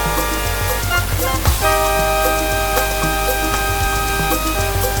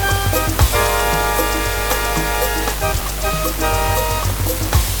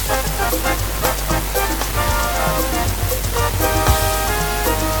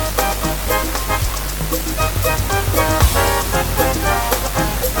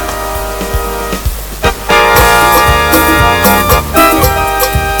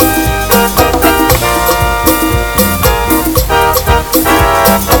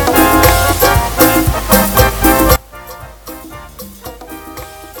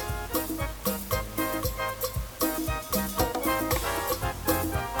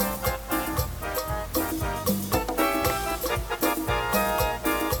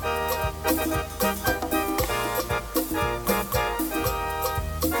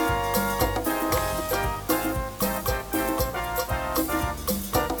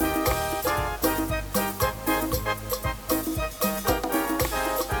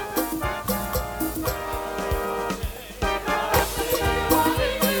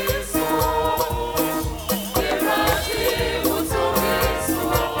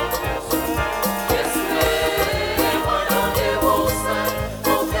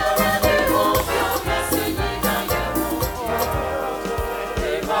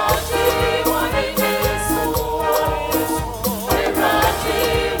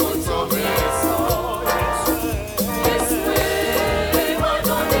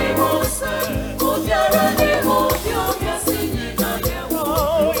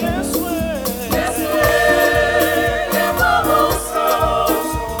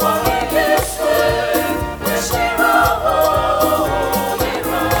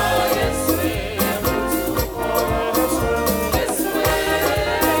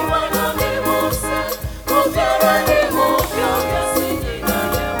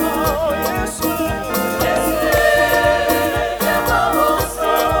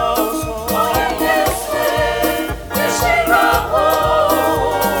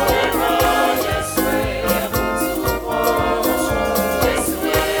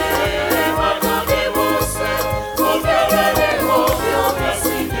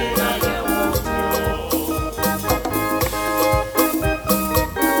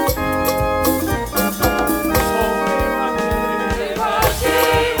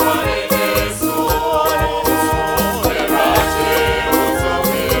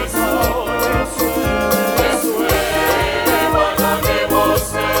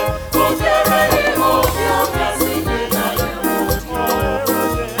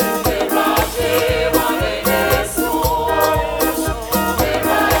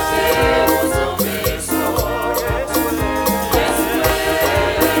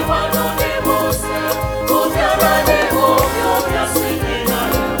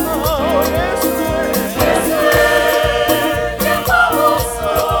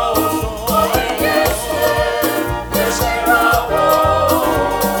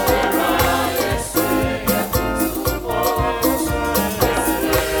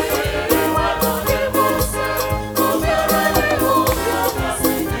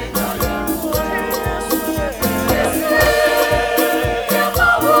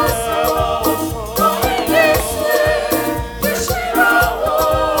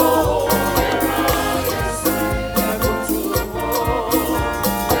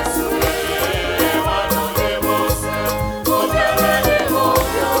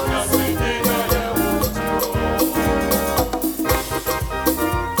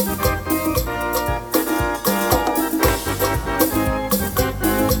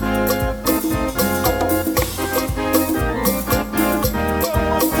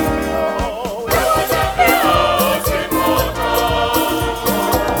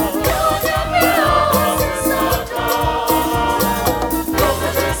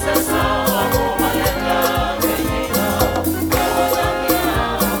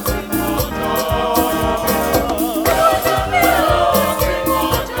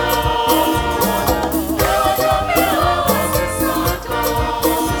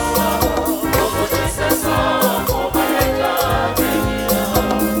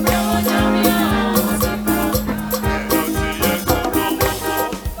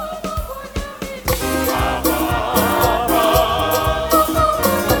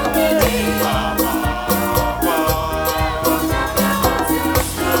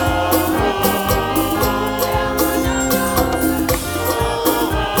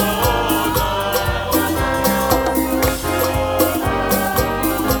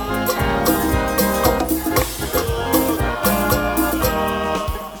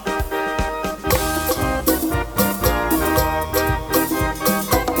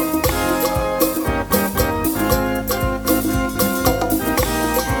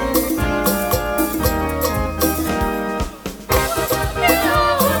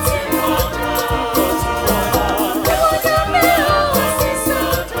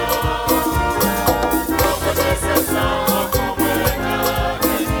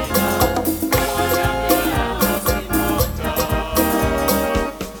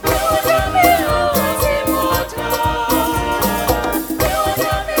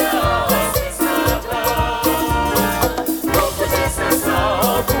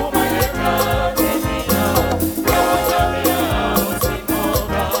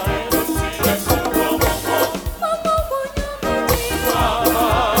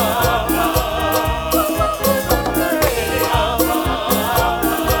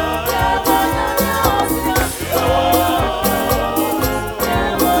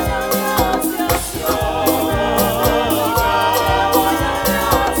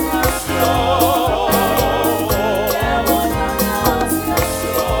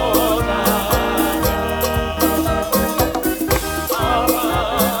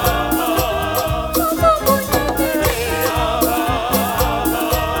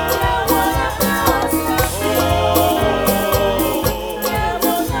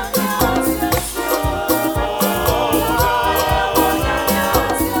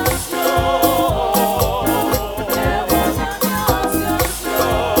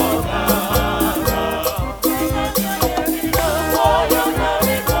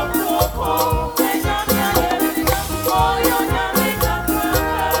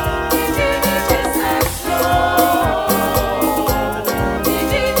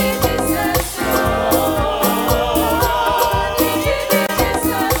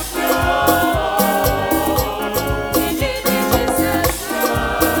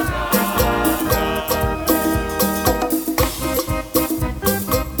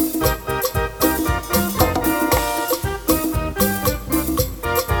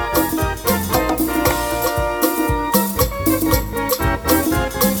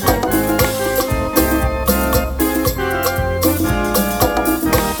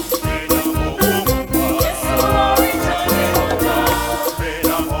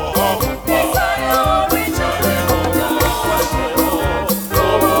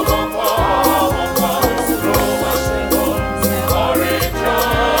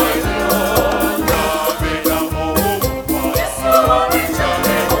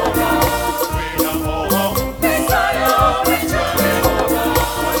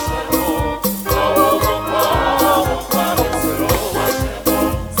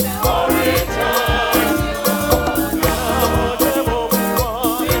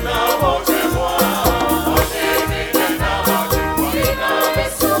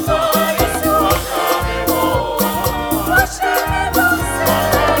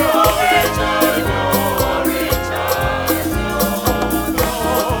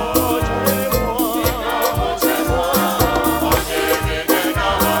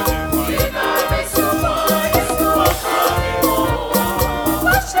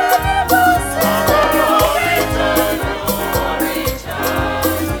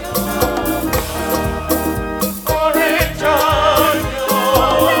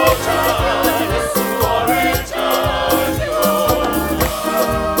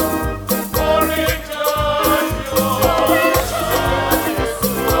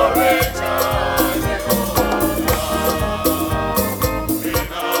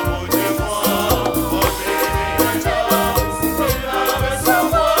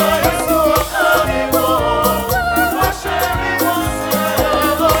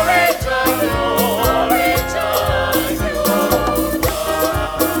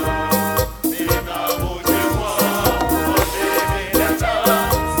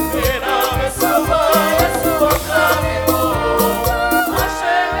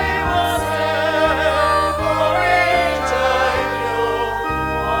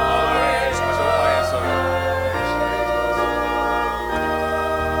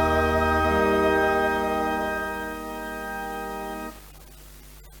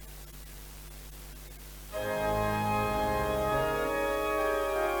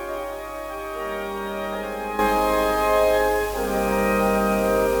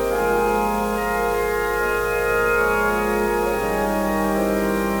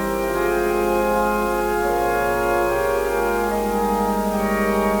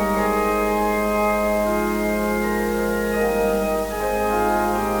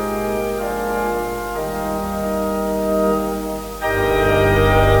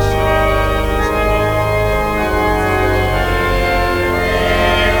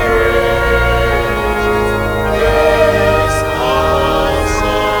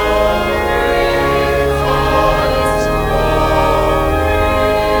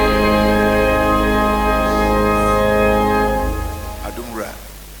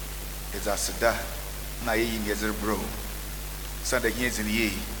 the years in the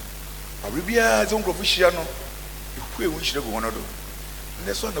year. Arabia, don't go for Shiano. You wish to go on. And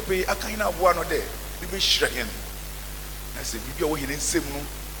that's one to pay a kind of one or there. You be shredding. I said, you go in Simu,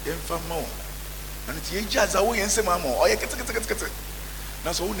 then for more. And it's a jazz away and some more. Oh, you get it.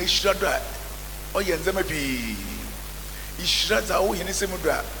 That's all they should have. Oh, you and them be. He shreds away in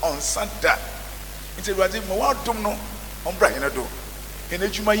Simudra on Santa. It's a rather more domino on Brian Ado. In a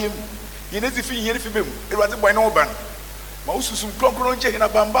Jumayim, in a defeat here for him, a rather by no ban. Most of some clock in a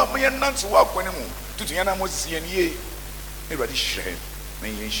bamba, my nuns walk when to the animals and ye. A rather shame,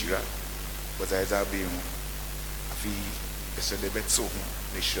 may Shira. But as I be a fee, a celibate so,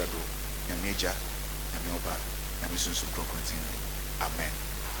 they shadow, and major, and Melba, and Mrs. Proclaim. Amen.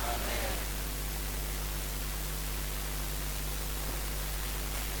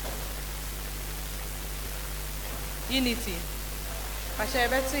 Unity. Pastor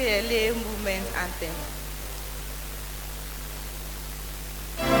Lay Movement Anthem.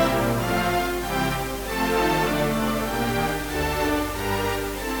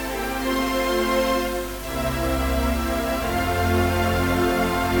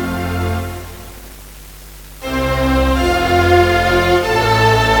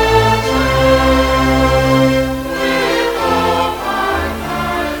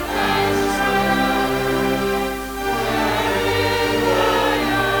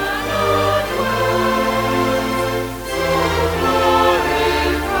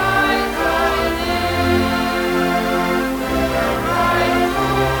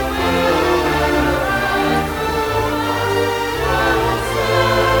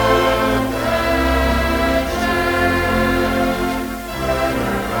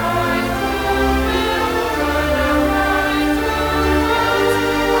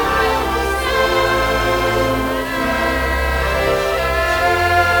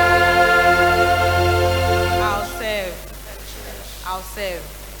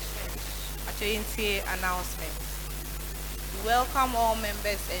 Welcome all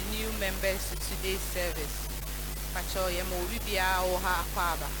members and new members to today's service. Pacho yemo bibia o ha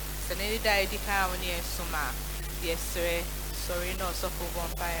kwaba. Senedi dai di kan oni esuma. Yes sir. Sorry no so for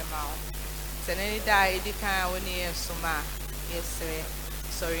vampire mao. Senedi dai di kan oni esuma. Yes sir.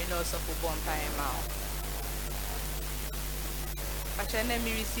 Sorry no so for vampire mao. Pacho na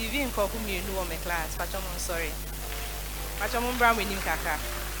mi receiving koku mi nu o me class. Pacho mo sorry. Pacho mo bra we nim kaka.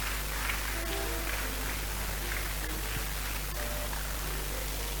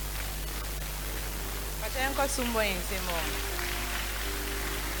 Enko sumbo ensemo.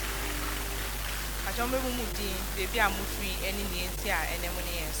 Achombe mumudi baby amufri eni ni enti a enemu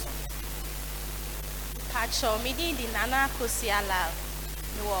ne yenso. Pacho midi di nana kosiala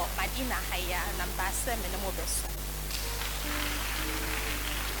no Madina haya number 7 enemu beso.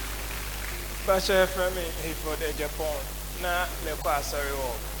 Pacho femi he for the Japan na me kwa sorry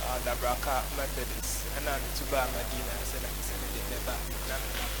wo Dabraka Methodist na tuba Madina se na kisene de neba na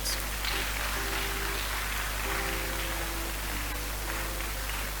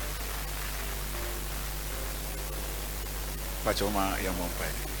Pachoma Yamompa.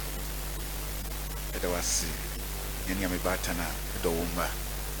 It was Yami Batana, the Wumba.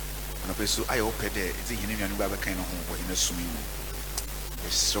 And a person I hope that it's in any other kind of home in a swimming.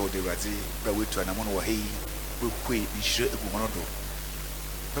 So they were the way to an amount of hay, will quit in shirt of Monodo.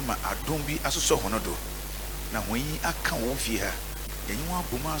 But I don't be as so honodo. Now when I can't won't fear her, then you want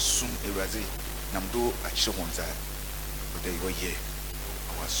Buma soon a razi, Namdo at Shawonza. But they were here.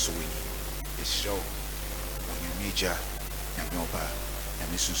 I was sewing. It's show when you major. Yamioba,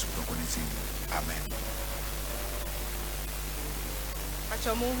 Yamisus Proclaim. Amen.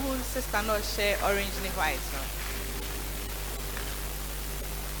 Pachomuhu sister no share orange ni white no.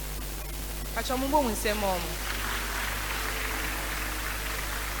 Pachomuhu unse mom.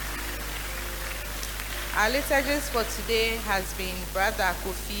 Our liturgist for today has been Brother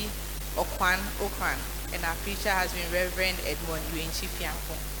Kofi Okwan, and our preacher has been Reverend Edmond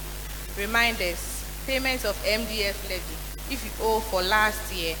Uenchifianfo. Reminders: payment of MDF levy. If you owe for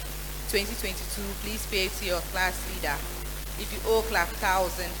last year, 2022, please pay to your class leader. If you owe class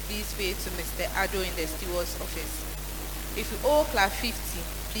 1,000, please pay to Mr. Ado in the steward's office. If you owe class 50,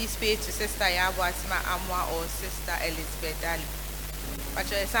 please pay to Sister Yabuatima Amwa or Sister Elizabeth Dali.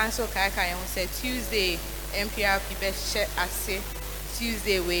 Pacho Sanso Kaika said Tuesday, MPRP best check Ase,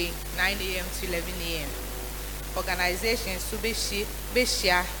 Tuesday way, 9 a.m. to 11 a.m. Organizations to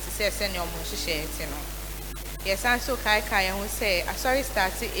Beshia to say send your Mushisha. Yes, I'm so Kai who say, I sorry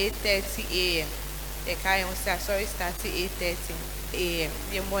start at 8:30 a.m. The Kai who say, I sorry start at 8:30 a.m.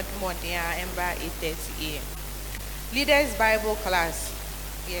 The more than 8:30 a.m. Leaders Bible class.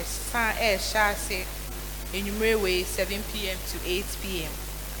 Yes, San shall say Enyumere way 7 p.m. to 8 p.m.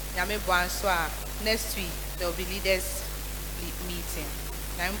 Nyame Bwanswa, next week there will be leaders meeting.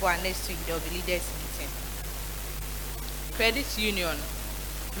 Nyame Bwan, next week there will be leaders meeting. Credit Union.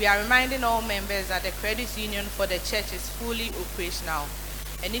 We are reminding all members that the credit union for the church is fully operational.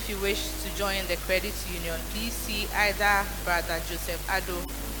 And if you wish to join the credit union, please see either Brother Joseph Ado,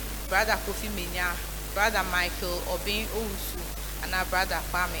 Brother Kofi Menya, Brother Michael Obin Owusu, and our Brother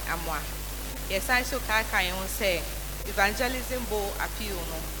Kwame Amwa. Yes, I so Kaka say evangelism bowl appeal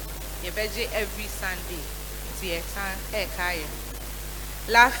no. Yebeje every Sunday. It's your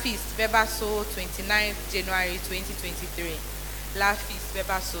La Feast Bebaso 29th January 2023. La Feast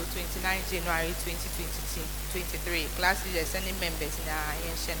Bebaso 29th January 2023. Class leaders sending members in our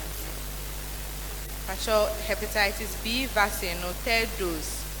Shannon. Pacho hepatitis B vaccine no third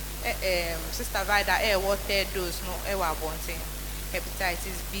dose. Sister Vida what third dose no ewa wanting.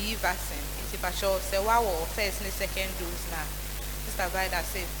 Hepatitis B vaccine. It's Pacho say wow first and second dose now. Sister Vida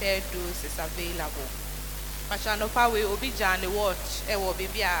say third dose is available. Machanopa we obi jane watch will be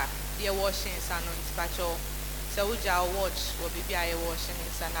dear washing son on dispatcho. So uja watch will be a washing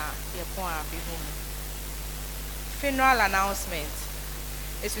in sana dear point be home. Funeral announcement.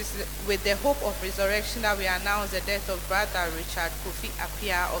 It is with the hope of resurrection that we announce the death of Brother Richard Kofi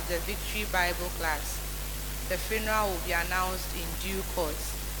Apia of the Victory Bible class. The funeral will be announced in due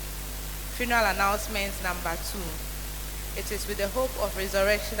course. Funeral announcement number 2. It is with the hope of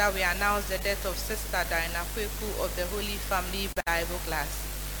resurrection that we announce the death of Sister Diana Kweku of the Holy Family Bible class.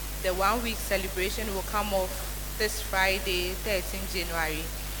 The 1-week celebration will come off this Friday, 13 January,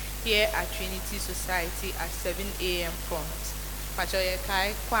 here at Trinity Society at 7 a.m. prompt. Pachoye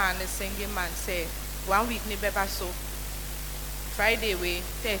Kai Kwan singing man say 1 week ni beba so Friday way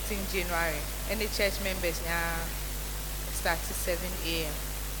 13 January. Any church members start at 7 a.m.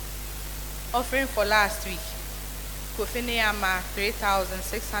 Offering for last week. Kofini Ama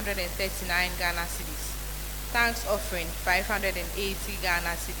 3,639 Ghana cedis. Thanks offering 580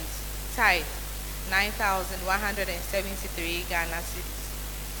 Ghana cedis. Tithe 9,173 Ghana cedis.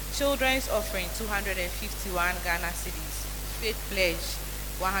 Children's offering 251 Ghana cedis. Faith pledge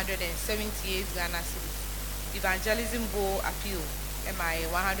 178 Ghana cedis. Evangelism bowl appeal MIA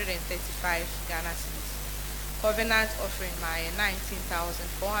 135 Ghana cedis. Covenant offering MIA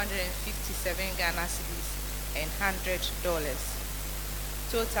 19,457 Ghana cedis. And $100.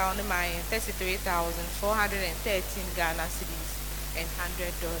 Total my 33,413 Ghana cedis and $100.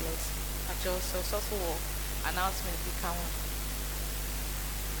 Actually, so for announcement become.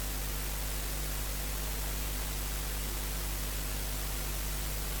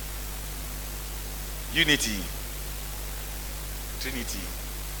 Unity, Trinity.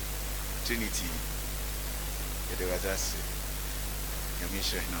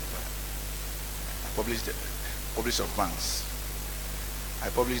 Publish of banns. I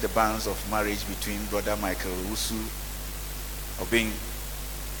published the banns of marriage between Brother Michael Usu Obing,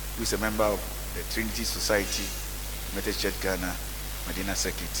 who is a member of the Trinity Society, Methodist Church Ghana, Medina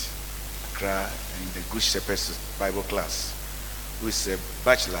Circuit, Accra, and the Good Shepherd Bible class, who is a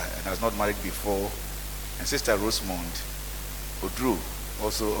bachelor and has not married before, and Sister Rosemond Odru,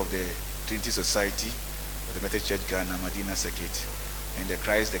 also of the Trinity Society of the Methodist Church Ghana, Medina Circuit, and the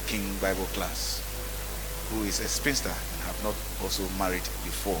Christ the King Bible class, who is a spinster and have not also married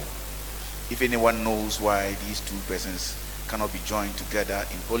before. If anyone knows why these two persons cannot be joined together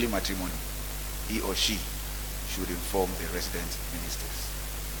in holy matrimony, he or she should inform the resident ministers.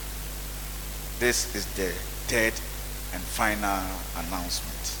 This is the third and final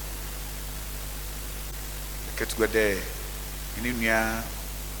announcement. Get together in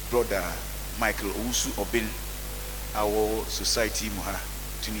Brother Michael Owusu Obin, our society Muha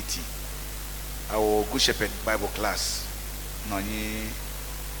Trinity. Our Good Shepherd Bible class, Nani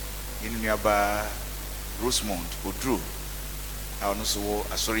Inuaba Rosemont Odru, our Nuso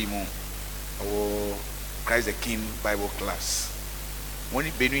Asorimu, our Christ the King Bible class. When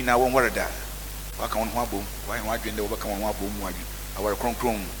it been in our warada, Wakan Wabum, why not in the Wakan Wabum, our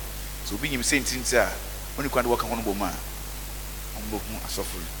Kron, so being him saying things there, when you can't walk on Boma, on Bokum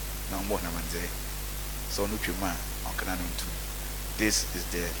Asofri, now more Namanze, so Nutrima, on Cananum too. This is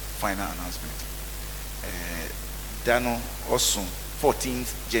the final announcement. Dano also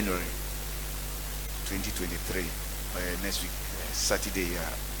 14th January 2023 next week Saturday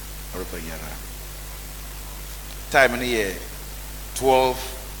Yara. Time in the year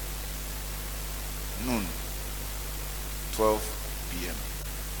 12 noon 12 p.m.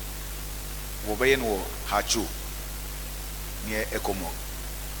 Wobayen wo Hacho near Ekomok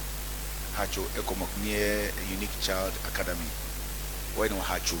near Unique Child Academy. When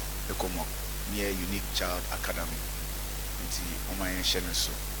Hacho Ekomok near Unique Child Academy. Nti oma yen hye no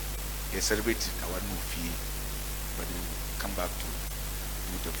so. We celebrate our new fee, but we come back to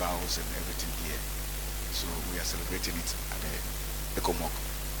do the vows and everything here. So we are celebrating it at the Ekomok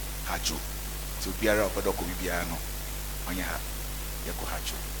Hajo. So biara opadoko biara no onya ha yeko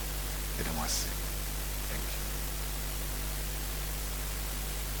Hajo. Edemwase. Thank you.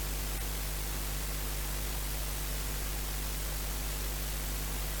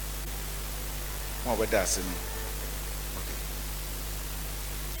 Mo wada ase no. Okay.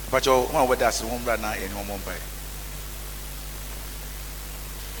 Pacho mo wada ase mo mbra na eni mo mpai.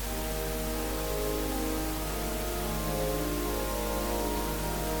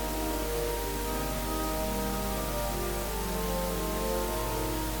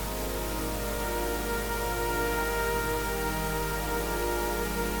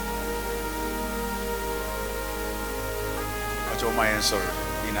 My answer,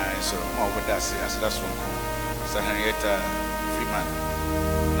 in our answer, more with us as that's one. Sister Henrietta Freeman,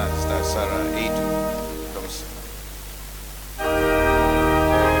 Sister Sarah Adu Thompson.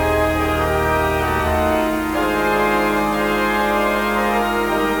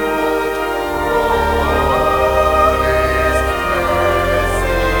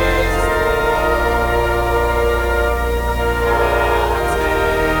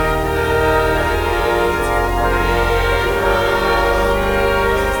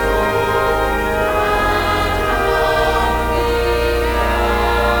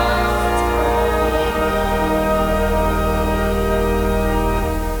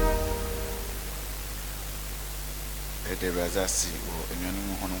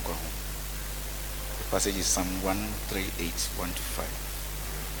 Passage is Psalm 138,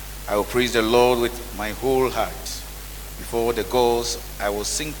 1-5. I will praise the Lord with my whole heart. Before the gods, I will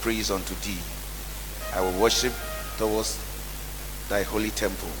sing praise unto thee. I will worship towards thy holy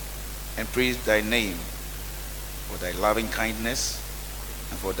temple and praise thy name for thy loving kindness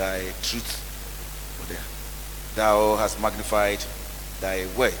and for thy truth. For thou hast magnified thy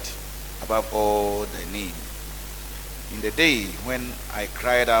word above all thy name. In the day when I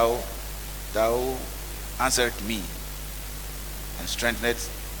cried out, thou answered me and strengthened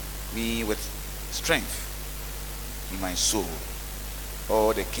me with strength in my soul.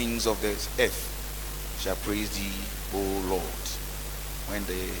 All the kings of the earth shall praise thee, O Lord, when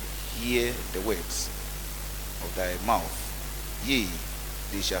they hear the words of thy mouth. Yea,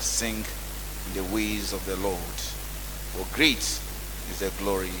 they shall sing in the ways of the Lord, for great is the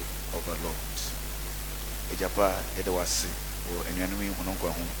glory of the Lord. Ejapa edawase o enuanumi hononkwa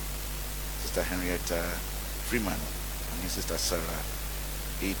ho Sister Henrietta Freeman and Sister Sarah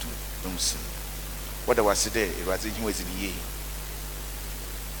Adu Thompson. What I was today, it was in ye.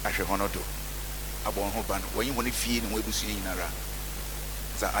 I shall honor do. Abon Hoban, when you want to feel and we will see in Ara.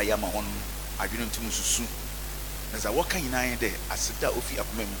 That I am on, I didn't to Musu. As I walk in I day, I sit down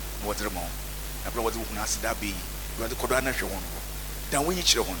of mem water more. I brought what you ask that be, you are the Kodana show on. Then when you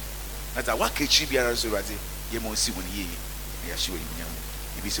chill on. As I walk a chibiara, so I say, you must see when ye, I assure you.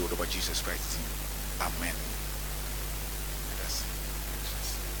 If you say what about Jesus Christ, amen.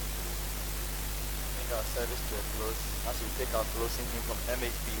 Bring our service to a close as we take our closing hymn from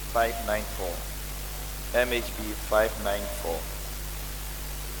MHB 594. MHB 594.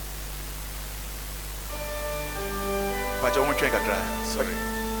 But I won't check a try. Sorry.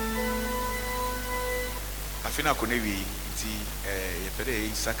 I feel I couldn't be the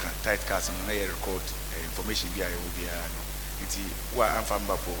second tight cast and I record information via Iti wa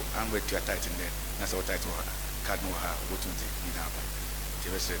amfamba po amwe tu tight in there na so tight wa card no ha wotunzi ni na ba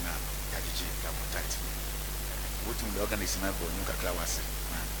tebese na yagiji ka tight wotunzi organize na bo nuka klawase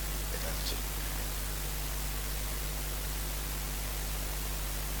na etaji.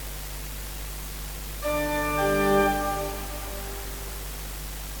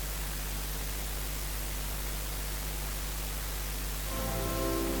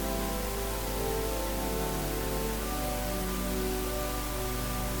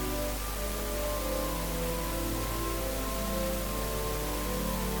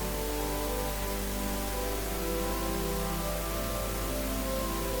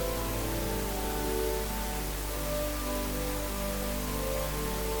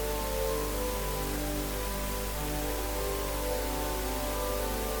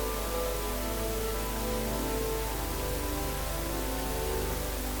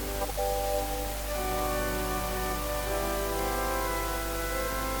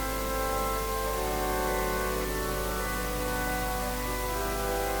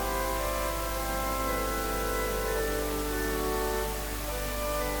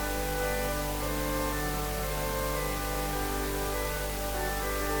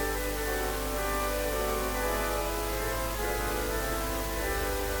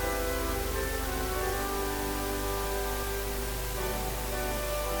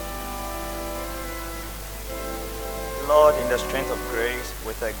 Lord, in the strength of grace,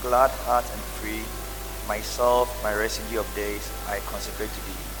 with a glad heart and free, myself, my residue of days, I consecrate to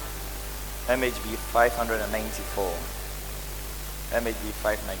thee. MHB 594. MHB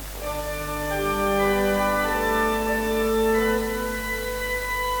 594.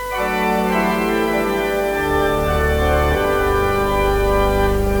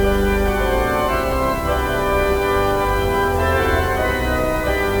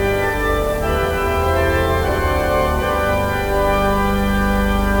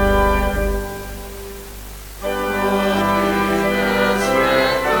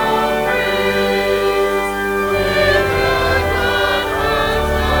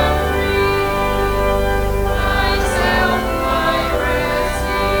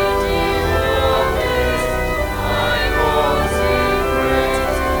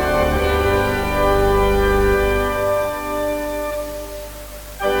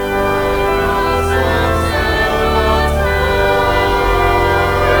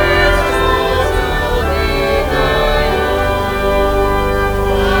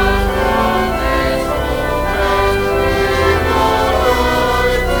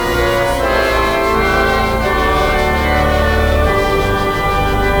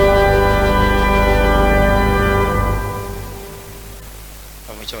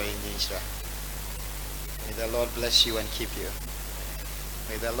 May the Lord bless you and keep you.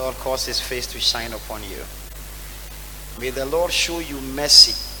 May the Lord cause his face to shine upon you. May the Lord show you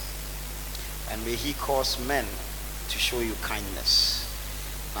mercy, and may he cause men to show you kindness.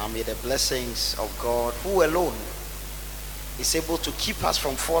 Now may the blessings of God, who alone is able to keep us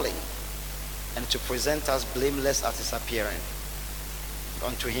from falling and to present us blameless at his appearing,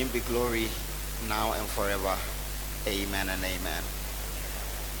 unto him be glory now and forever. Amen and amen.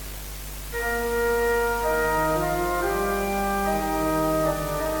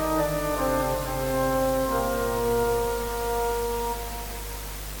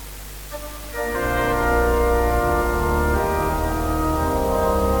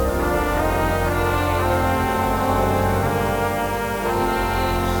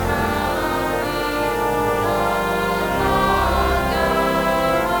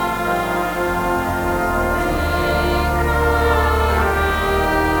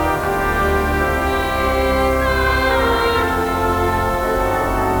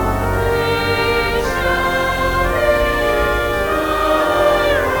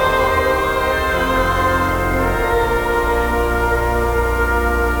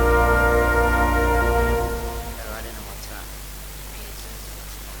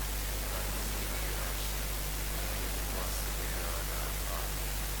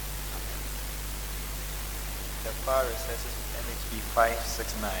 The far recesses with MHB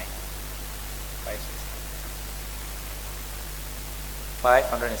 569. 579.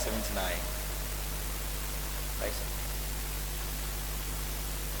 579.